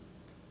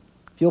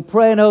 If you're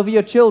praying over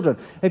your children,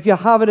 if you're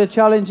having a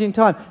challenging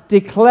time,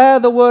 declare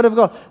the word of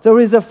God. There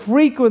is a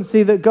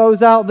frequency that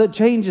goes out that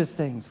changes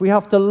things. We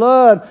have to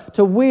learn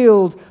to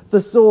wield the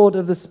sword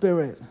of the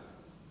Spirit.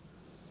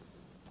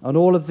 And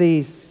all of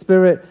these,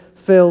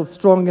 Spirit-filled,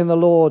 strong in the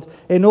Lord,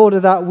 in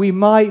order that we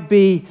might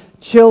be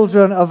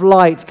children of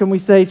light. Can we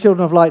say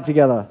children of light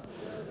together?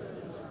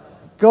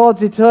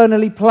 God's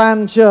eternally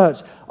planned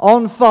church,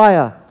 on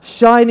fire,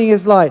 shining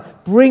His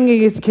light,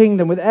 bringing His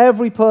kingdom, with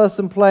every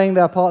person playing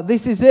their part.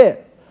 This is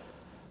it.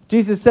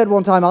 Jesus said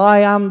one time, "I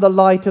am the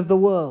light of the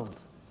world."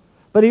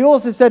 But He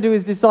also said to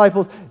His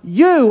disciples,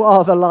 "You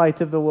are the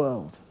light of the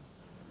world.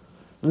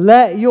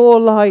 Let your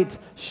light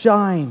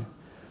shine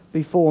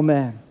before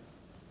men."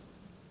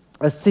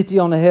 A city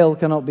on a hill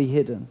cannot be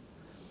hidden.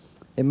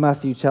 In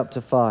Matthew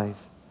chapter 5,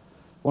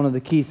 one of the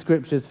key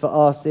scriptures for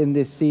us in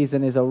this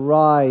season is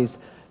arise,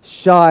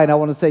 shine. I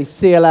want to say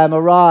CLM,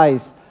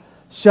 arise,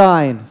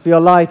 shine, for your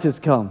light has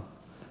come.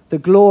 The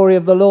glory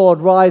of the Lord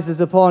rises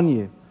upon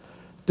you.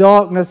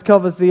 Darkness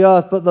covers the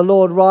earth, but the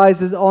Lord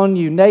rises on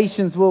you.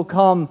 Nations will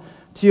come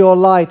to your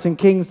light, and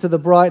kings to the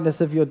brightness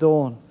of your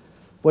dawn.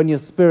 When you're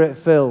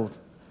Spirit-filled,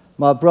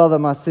 my brother,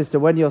 my sister,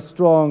 when you're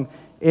strong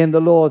in the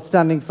Lord,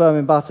 standing firm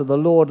in battle, the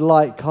Lord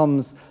light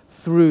comes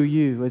through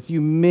you as you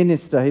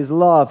minister His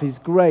love, His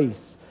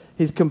grace,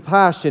 His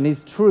compassion,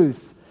 His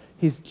truth,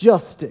 His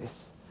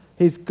justice,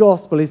 His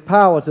gospel, His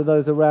power to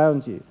those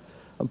around you.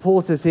 And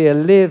Paul says here,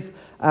 live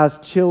as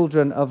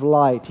children of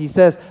light. He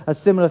says a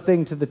similar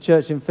thing to the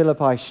church in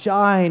Philippi,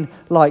 shine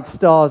like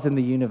stars in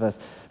the universe.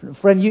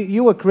 Friend,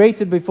 you were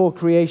created before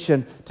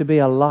creation to be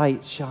a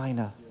light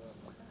shiner.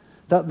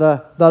 that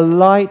the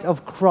light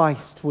of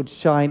Christ would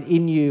shine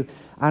in you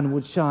and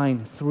would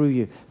shine through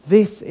you.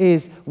 This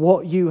is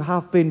what you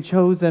have been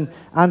chosen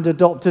and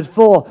adopted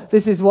for.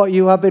 This is what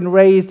you have been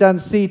raised and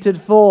seated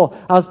for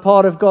as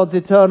part of God's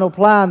eternal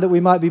plan, that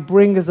we might be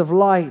bringers of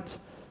light.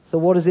 So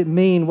what does it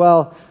mean?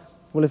 Well,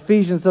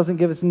 Ephesians doesn't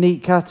give us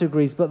neat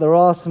categories, but there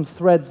are some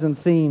threads and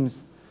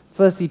themes.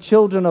 Firstly,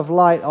 children of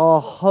light are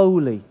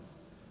holy.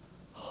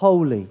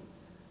 Holy.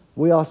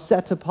 We are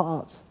set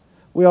apart.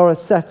 We are a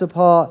set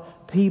apart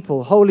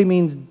people. Holy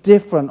means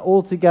different,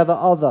 altogether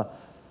other.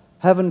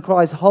 Heaven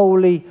cries,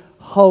 holy,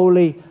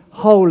 holy,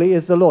 holy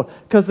is the Lord.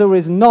 Because there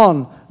is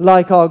none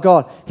like our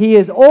God. He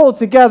is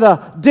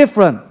altogether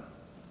different.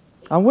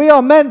 And we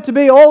are meant to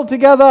be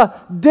altogether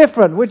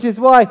different, which is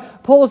why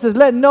Paul says,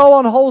 let no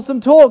unwholesome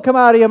talk come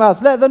out of your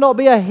mouths. Let there not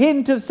be a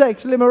hint of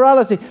sexual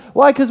immorality.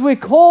 Why? Because we're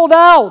called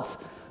out.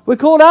 We're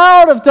called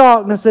out of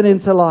darkness and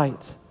into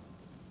light.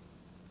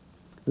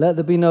 Let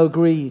there be no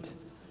greed.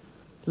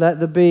 Let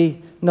there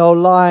be no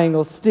lying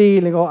or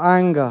stealing or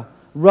anger.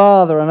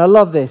 Rather, and I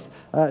love this,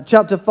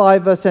 chapter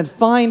 5, verse 10,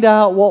 find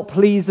out what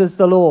pleases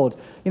the Lord.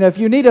 You know, if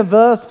you need a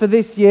verse for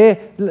this year,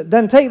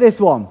 then take this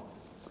one.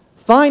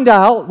 Find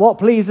out what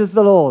pleases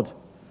the Lord.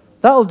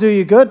 That'll do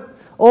you good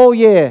all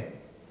year.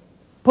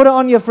 Put it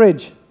on your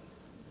fridge.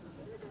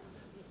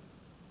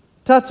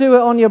 Tattoo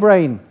it on your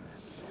brain.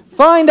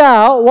 Find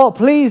out what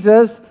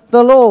pleases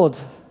the Lord.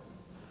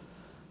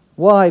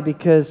 Why?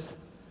 Because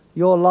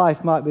your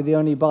life might be the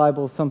only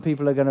Bible some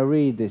people are going to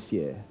read this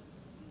year.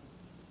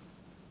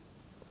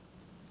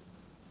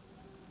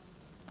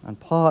 And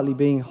partly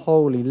being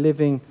holy,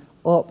 living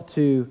up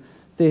to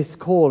this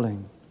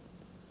calling,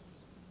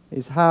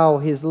 is how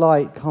his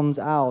light comes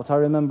out. I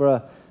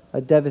remember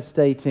a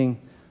devastating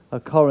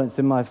occurrence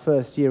in my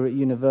first year at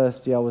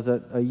university. I was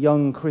a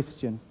young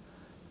Christian.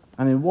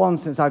 And in one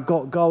sense, I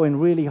got going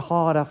really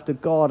hard after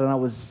God, and I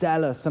was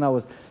zealous, and I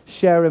was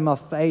sharing my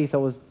faith. I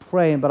was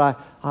praying, but I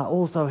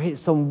also hit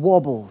some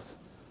wobbles.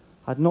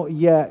 I'd not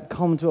yet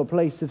come to a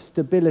place of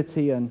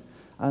stability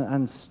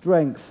and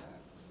strength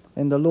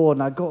in the Lord,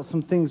 and I got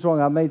some things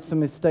wrong. I made some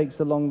mistakes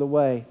along the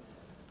way.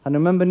 And I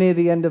remember near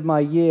the end of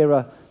my year,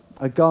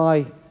 a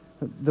guy,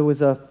 there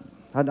was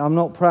I'm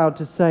not proud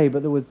to say,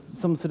 but there was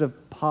some sort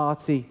of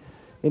party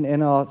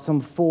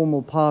some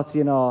formal party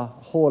in our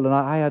hall, and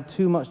I had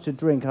too much to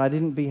drink, and I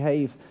didn't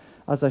behave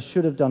as I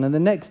should have done. And the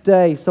next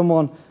day,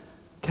 someone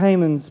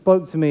came and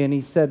spoke to me, and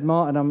he said,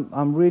 Martin,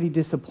 I'm really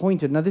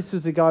disappointed. Now, this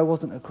was a guy who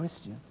wasn't a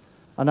Christian,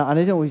 and I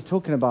didn't know what he was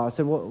talking about. I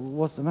said,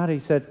 what's the matter? He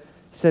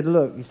said,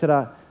 look,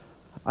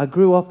 I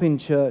grew up in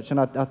church, and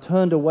I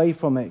turned away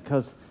from it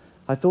because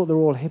I thought they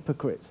were all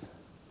hypocrites.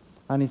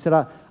 And he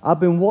said,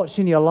 I've been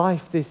watching your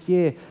life this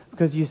year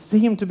because you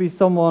seem to be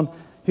someone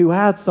who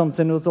had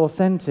something that was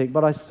authentic,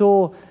 but I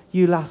saw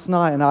you last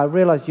night, and I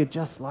realized you're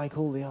just like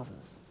all the others.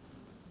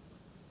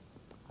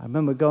 I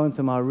remember going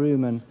to my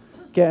room and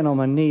getting on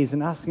my knees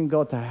and asking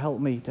God to help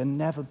me to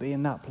never be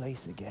in that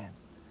place again.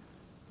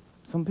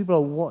 Some people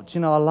are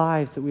watching our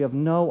lives that we have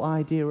no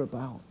idea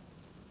about.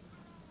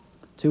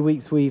 2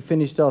 weeks we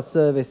finished our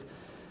service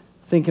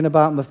thinking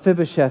about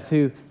Mephibosheth,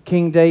 who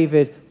King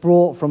David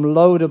brought from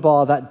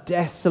Lodabar, that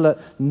desolate,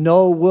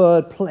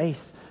 no-word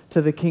place,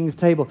 to the king's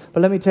table.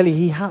 But let me tell you,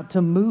 he had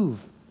to move.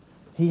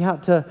 He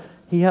had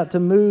to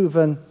move.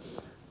 And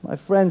my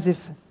friends,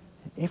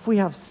 if we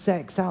have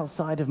sex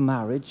outside of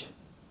marriage,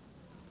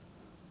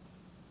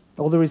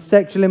 or there is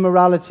sexual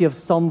immorality of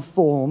some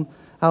form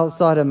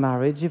outside of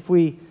marriage, if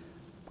we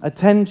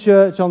attend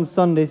church on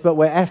Sundays but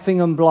we're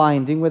effing and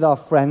blinding with our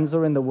friends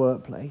or in the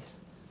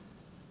workplace,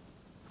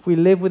 if we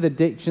live with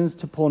addictions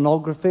to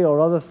pornography or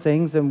other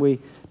things, and we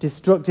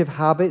destructive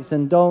habits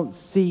and don't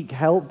seek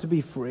help to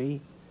be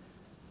free,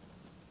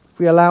 if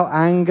we allow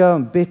anger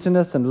and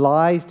bitterness and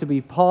lies to be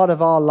part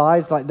of our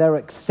lives like they're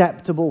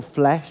acceptable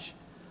flesh,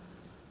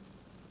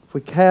 if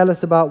we're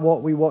careless about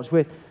what we watch,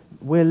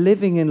 we're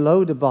living in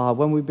Lodabar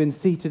when we've been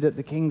seated at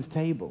the king's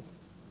table.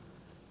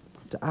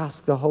 To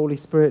ask the Holy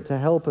Spirit to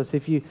help us.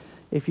 If you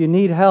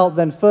need help,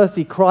 then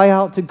firstly, cry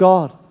out to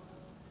God.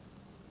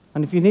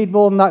 And if you need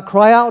more than that,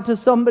 cry out to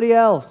somebody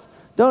else.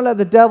 Don't let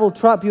the devil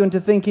trap you into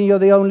thinking you're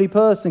the only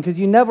person, because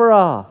you never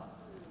are.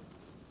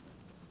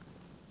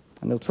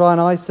 And he'll try and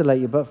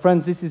isolate you. But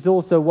friends, this is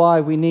also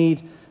why we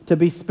need to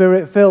be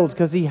Spirit-filled,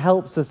 because he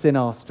helps us in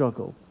our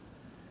struggle.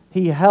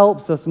 He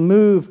helps us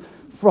move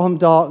from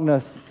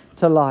darkness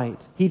to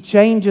light. He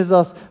changes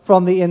us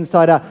from the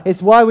inside out.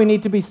 It's why we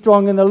need to be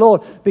strong in the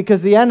Lord,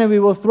 because the enemy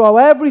will throw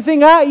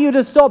everything at you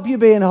to stop you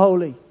being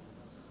holy.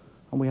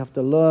 And we have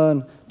to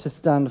learn to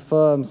stand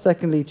firm.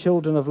 Secondly,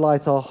 children of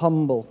light are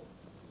humble.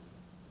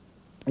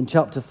 In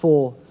chapter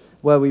 4,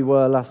 where we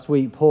were last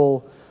week,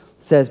 Paul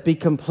says, be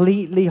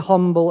completely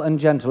humble and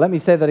gentle. Let me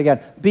say that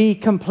again. Be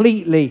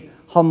completely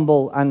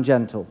humble and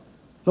gentle.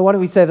 So why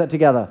don't we say that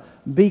together?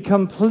 Be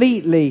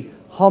completely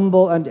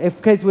humble, and in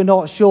case we're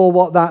not sure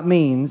what that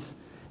means,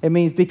 it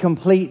means be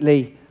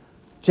completely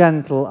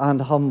gentle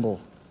and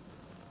humble.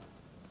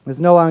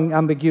 There's no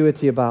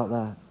ambiguity about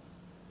that.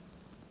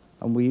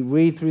 And we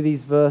read through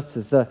these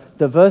verses, the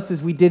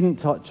verses we didn't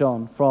touch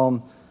on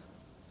from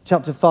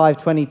chapter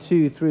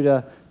 5:22 through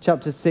to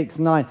chapter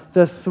 6:9.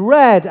 The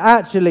thread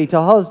actually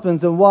to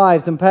husbands and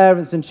wives and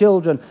parents and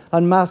children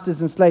and masters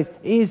and slaves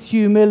is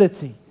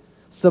humility.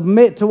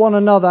 Submit to one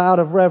another out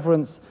of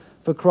reverence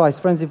for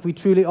Christ. Friends, if we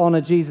truly honor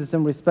Jesus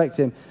and respect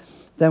him,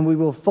 then we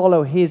will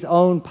follow his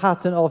own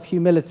pattern of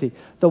humility.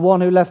 The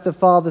one who left the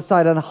Father's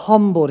side and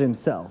humbled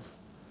himself,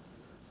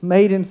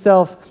 made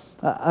himself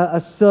a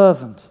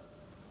servant,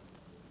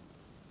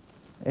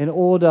 in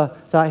order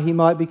that he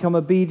might become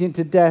obedient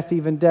to death,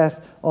 even death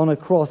on a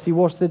cross. He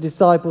washed the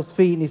disciples'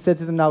 feet and he said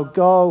to them, now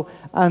go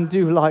and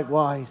do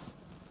likewise.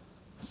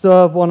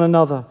 Serve one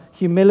another.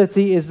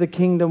 Humility is the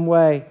kingdom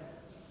way.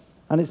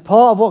 And it's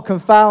part of what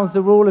confounds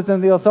the rulers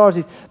and the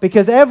authorities,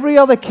 because every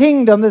other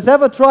kingdom that's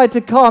ever tried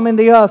to come in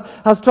the earth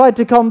has tried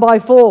to come by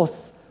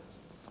force.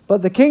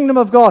 But the kingdom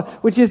of God,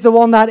 which is the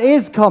one that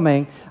is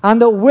coming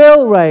and that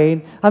will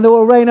reign and that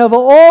will reign over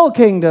all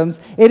kingdoms,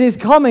 it is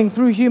coming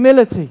through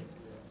humility.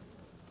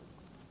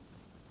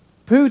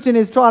 Putin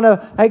is trying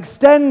to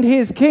extend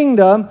his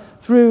kingdom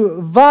through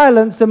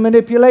violence and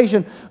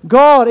manipulation.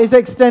 God is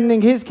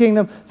extending his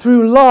kingdom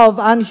through love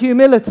and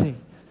humility.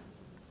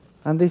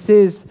 And this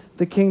is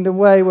the kingdom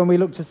way when we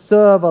look to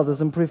serve others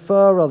and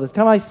prefer others.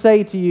 Can I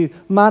say to you,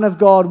 man of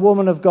God,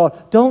 woman of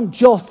God, don't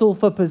jostle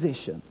for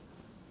position.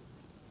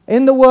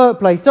 In the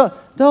workplace,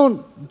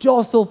 don't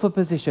jostle for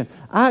position.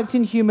 Act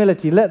in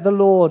humility. Let the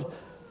Lord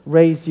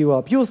raise you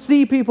up. You'll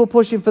see people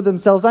pushing for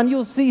themselves, and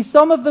you'll see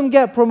some of them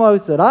get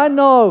promoted. I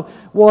know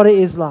what it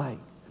is like.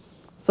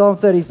 Psalm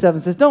 37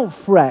 says, don't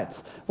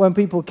fret when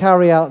people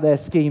carry out their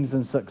schemes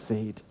and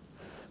succeed,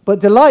 but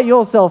delight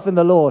yourself in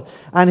the Lord,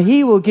 and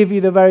he will give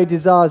you the very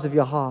desires of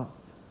your heart.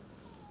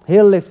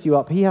 He'll lift you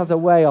up. He has a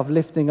way of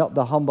lifting up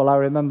the humble. I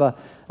remember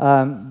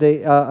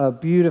a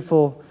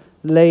beautiful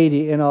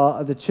lady in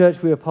the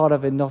church we were part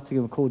of in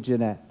Nottingham called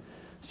Jeanette.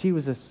 She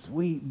was a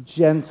sweet,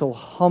 gentle,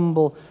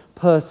 humble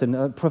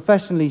person.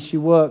 Professionally, she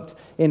worked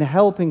in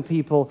helping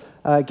people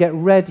get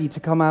ready to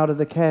come out of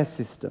the care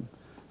system,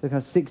 the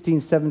kind of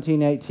 16,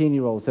 17,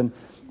 18-year-olds. And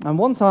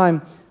one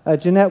time,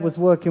 Jeanette was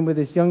working with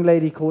this young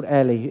lady called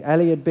Ellie.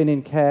 Ellie had been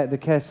in the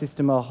care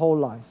system her whole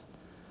life.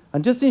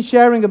 And just in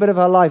sharing a bit of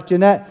her life,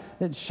 Jeanette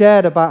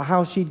shared about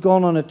how she'd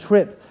gone on a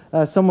trip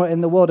somewhere in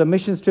the world, a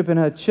missions trip in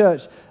her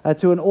church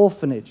to an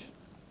orphanage.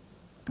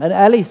 And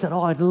Ellie said,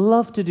 I'd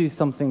love to do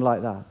something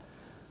like that.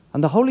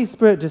 And the Holy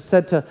Spirit just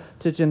said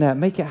to Jeanette,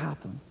 make it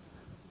happen.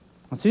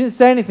 And so she didn't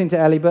say anything to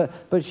Ellie, but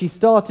she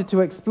started to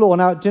explore.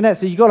 Now, Jeanette,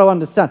 so you've got to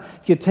understand,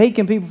 if you're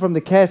taking people from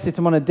the care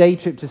system on a day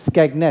trip to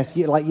Skegness,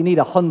 you need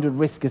 100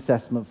 risk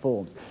assessment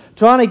forms.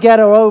 Trying to get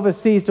her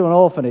overseas to an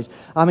orphanage.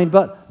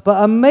 But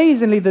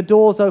amazingly, the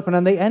doors opened,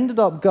 and they ended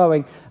up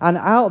going. And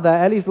out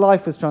there, Ellie's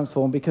life was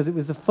transformed because it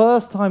was the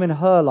first time in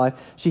her life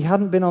she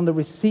hadn't been on the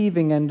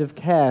receiving end of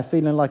care,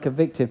 feeling like a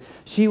victim.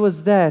 She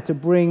was there to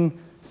bring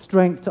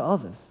strength to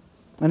others.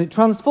 And it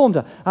transformed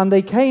her. And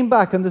they came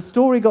back, and the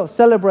story got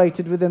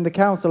celebrated within the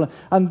council.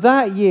 And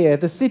that year,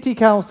 the City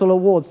Council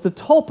Awards, the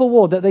top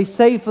award that they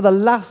saved for the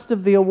last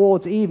of the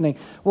awards evening,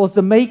 was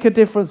the Make a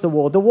Difference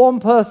Award, the one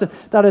person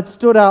that had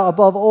stood out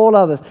above all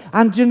others.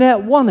 And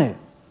Jeanette won it.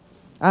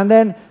 And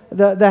then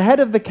the head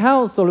of the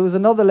council, who was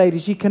another lady,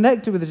 she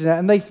connected with Jeanette,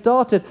 and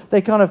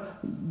they kind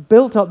of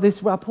built up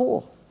this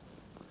rapport.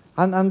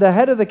 And the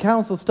head of the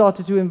council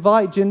started to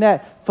invite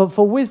Jeanette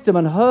for wisdom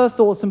and her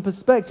thoughts and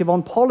perspective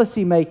on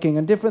policy making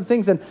and different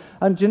things.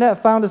 And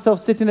Jeanette found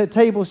herself sitting at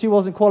tables she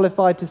wasn't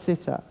qualified to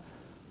sit at.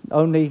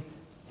 Only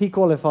he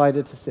qualified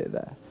her to sit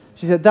there.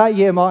 She said, that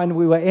year, Martin,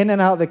 we were in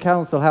and out of the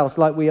council house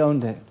like we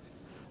owned it,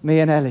 me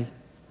and Ellie.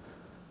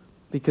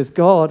 Because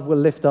God will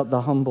lift up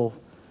the humble.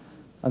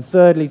 And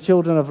thirdly,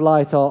 children of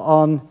light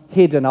are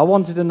unhidden. I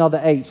wanted another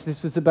H.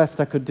 This was the best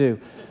I could do.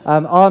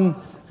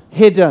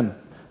 Unhidden.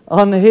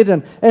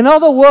 Unhidden. In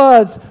other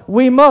words,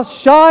 we must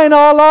shine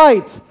our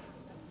light.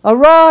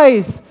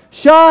 Arise,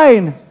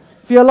 shine.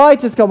 For your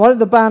light has come. Why don't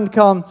the band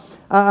come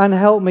and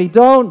help me?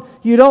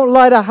 You don't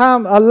light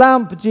a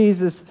lamp,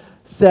 Jesus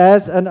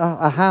says, and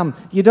a ham.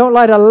 You don't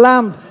light a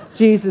lamp,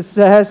 Jesus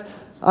says,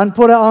 and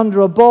put it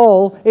under a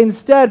bowl.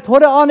 Instead,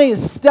 put it on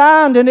its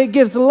stand, and it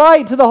gives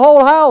light to the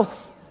whole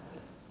house.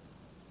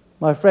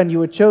 My friend, you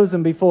were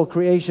chosen before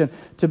creation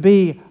to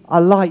be a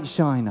light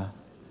shiner,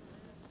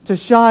 to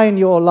shine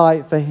your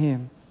light for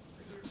Him.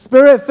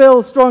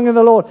 Spirit-filled, strong in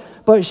the Lord,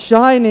 but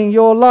shining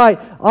your light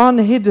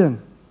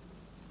unhidden.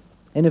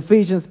 In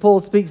Ephesians,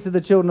 Paul speaks to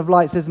the children of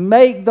light, says,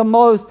 make the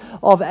most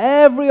of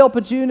every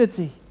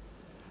opportunity.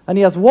 And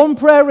he has one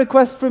prayer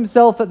request for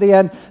himself at the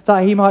end,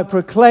 that he might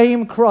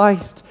proclaim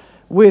Christ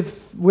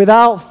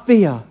without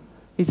fear.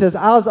 He says,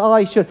 as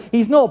I should.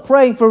 He's not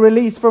praying for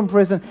release from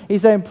prison.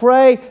 He's saying,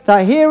 pray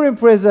that here in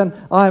prison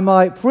I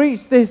might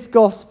preach this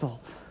gospel,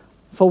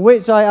 for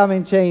which I am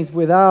in chains,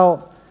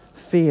 without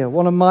fear.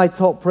 One of my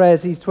top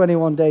prayers these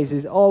 21 days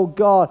is, oh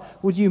God,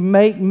 would you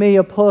make me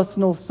a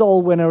personal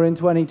soul winner in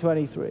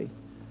 2023?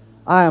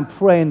 I am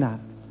praying that.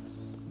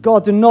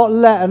 God, do not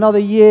let another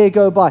year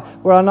go by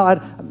where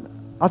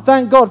I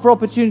thank God for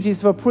opportunities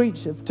to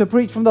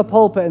preach from the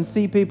pulpit and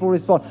see people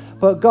respond.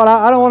 But God,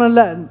 I don't want to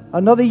let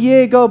another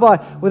year go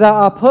by without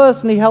I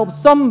personally help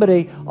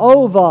somebody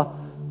over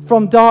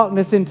from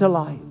darkness into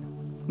light.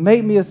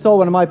 Make me a soul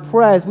winner. My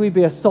prayer is we'd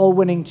be a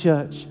soul-winning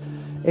church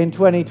in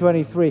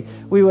 2023.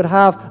 We would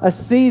have a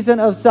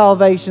season of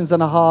salvations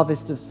and a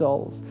harvest of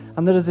souls.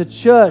 And that as a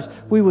church,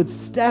 we would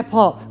step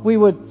up. We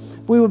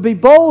would be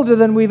bolder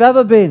than we've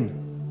ever been.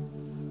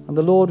 And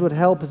the Lord would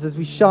help us as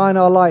we shine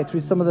our light through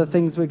some of the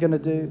things we're going to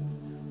do.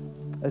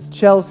 As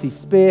Chelsea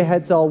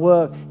spearheads our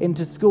work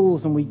into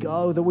schools and we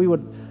go, that we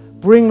would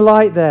bring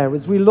light there.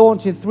 As we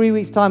launch in 3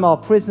 weeks' time our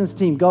prisons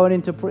team going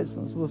into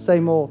prisons. We'll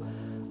say more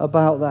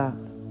about that.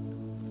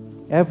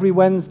 Every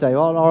Wednesday,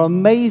 our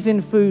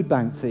amazing food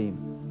bank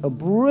team are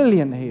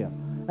brilliant here.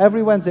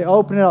 Every Wednesday,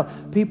 opening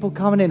up, people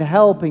coming in,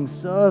 helping,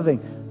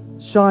 serving,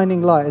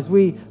 shining light. As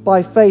we,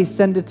 by faith,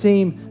 send a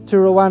team to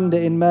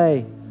Rwanda in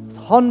May.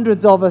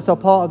 Hundreds of us are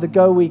part of the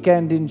Go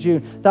Weekend in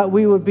June. That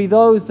we would be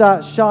those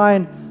that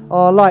shine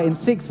our light. In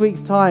 6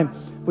 weeks' time,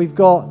 we've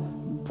got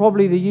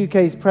probably the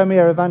UK's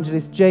premier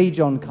evangelist, J.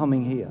 John,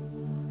 coming here.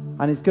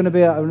 And it's going to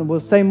be, and we'll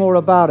say more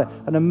about it,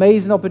 an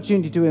amazing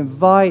opportunity to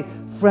invite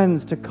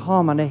friends to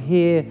come and to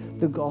hear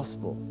the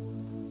gospel.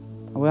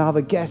 And we'll have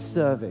a guest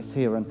service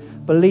here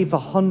and believe for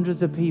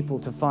hundreds of people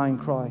to find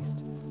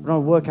Christ. We're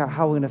going to work out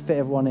how we're going to fit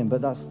everyone in,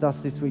 but that's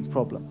this week's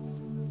problem.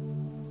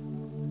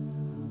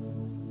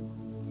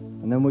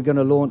 And then we're going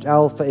to launch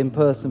Alpha in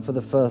person for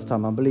the first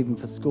time. I'm believing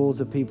for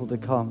scores of people to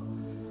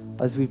come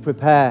as we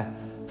prepare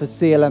for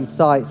CLM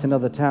sites in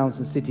other towns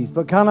and cities.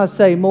 But can I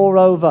say,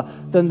 moreover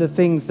than the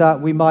things that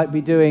we might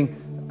be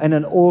doing in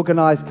an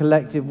organized,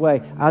 collective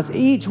way, as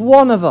each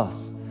one of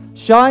us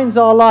shines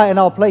our light in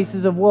our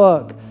places of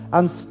work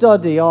and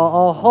study,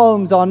 our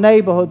homes, our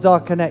neighborhoods, our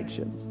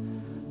connections,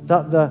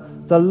 that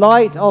the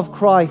light of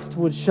Christ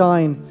would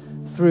shine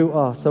through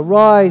us.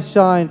 Arise,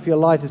 shine, for your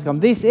light has come.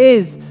 This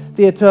is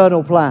the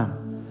eternal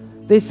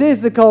plan. This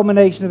is the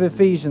culmination of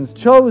Ephesians.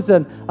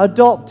 Chosen,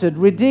 adopted,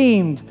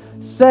 redeemed,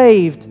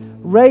 saved,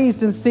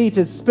 raised and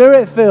seated,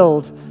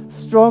 spirit-filled,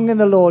 strong in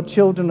the Lord,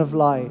 children of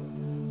light.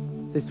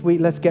 This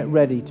week, let's get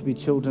ready to be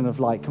children of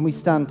light. Can we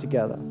stand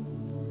together?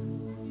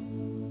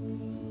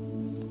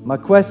 My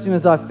question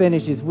as I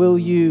finish is, will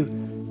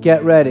you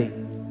get ready?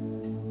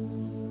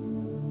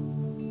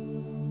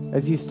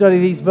 As you study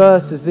these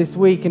verses this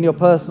week in your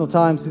personal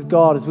times with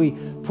God, as we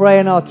pray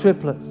in our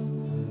triplets,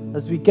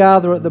 as we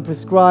gather at the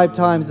prescribed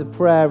times of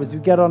prayer, as we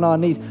get on our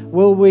knees,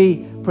 will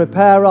we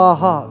prepare our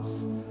hearts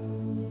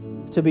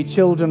to be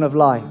children of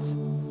light,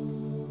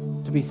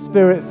 to be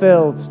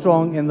spirit-filled,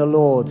 strong in the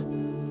Lord,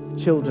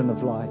 children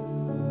of light?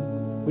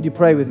 Would you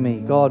pray with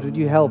me? God, would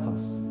you help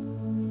us?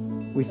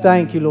 We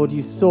thank you, Lord,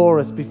 you saw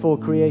us before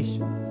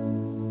creation.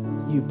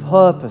 You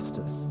purposed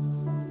us.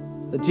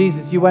 That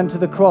Jesus, you went to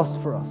the cross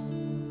for us.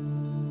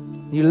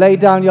 You laid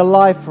down your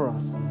life for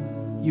us.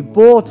 You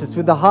bought us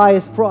with the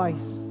highest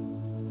price,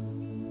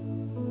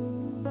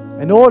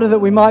 in order that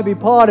we might be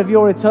part of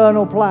your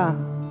eternal plan.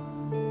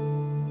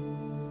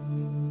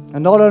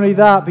 And not only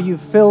that, but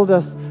you've filled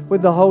us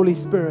with the Holy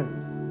Spirit,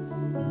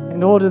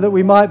 in order that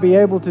we might be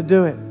able to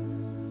do it.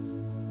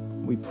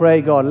 We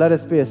pray, God, let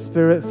us be a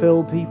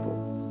spirit-filled people.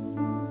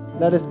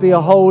 Let us be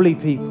a holy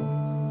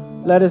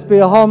people. Let us be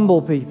a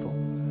humble people.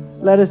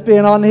 Let us be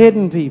an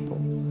unhidden people.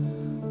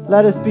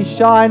 Let us be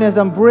shiners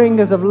and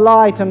bringers of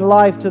light and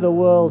life to the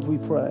world, we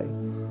pray.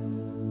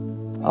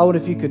 I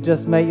wonder if you could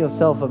just make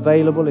yourself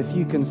available, if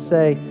you can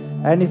say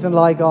anything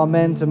like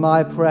amen to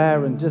my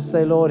prayer and just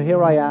say, Lord,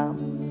 here I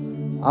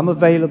am. I'm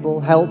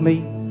available. Help me.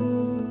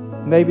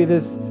 Maybe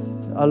there's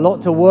a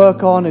lot to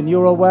work on and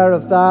you're aware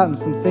of that, and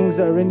some things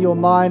that are in your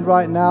mind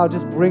right now,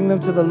 just bring them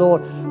to the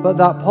Lord. But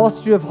that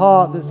posture of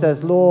heart that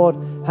says, Lord,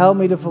 help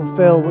me to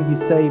fulfill what you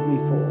saved me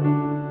for.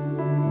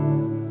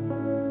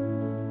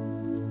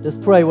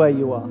 Just pray where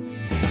you are.